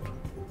its own?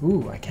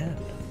 Ooh, I can.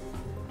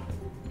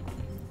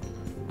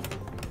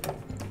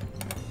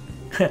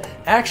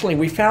 Actually,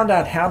 we found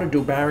out how to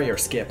do barrier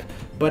skip.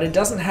 But it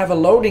doesn't have a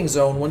loading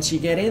zone once you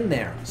get in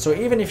there. So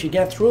even if you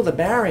get through the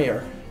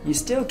barrier, you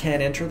still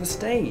can't enter the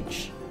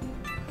stage.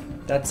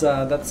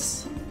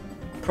 That's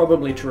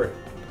probably true.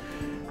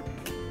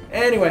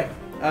 Anyway,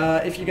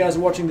 if you guys are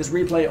watching this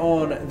replay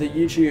on the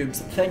YouTubes,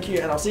 thank you,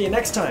 and I'll see you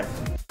next time.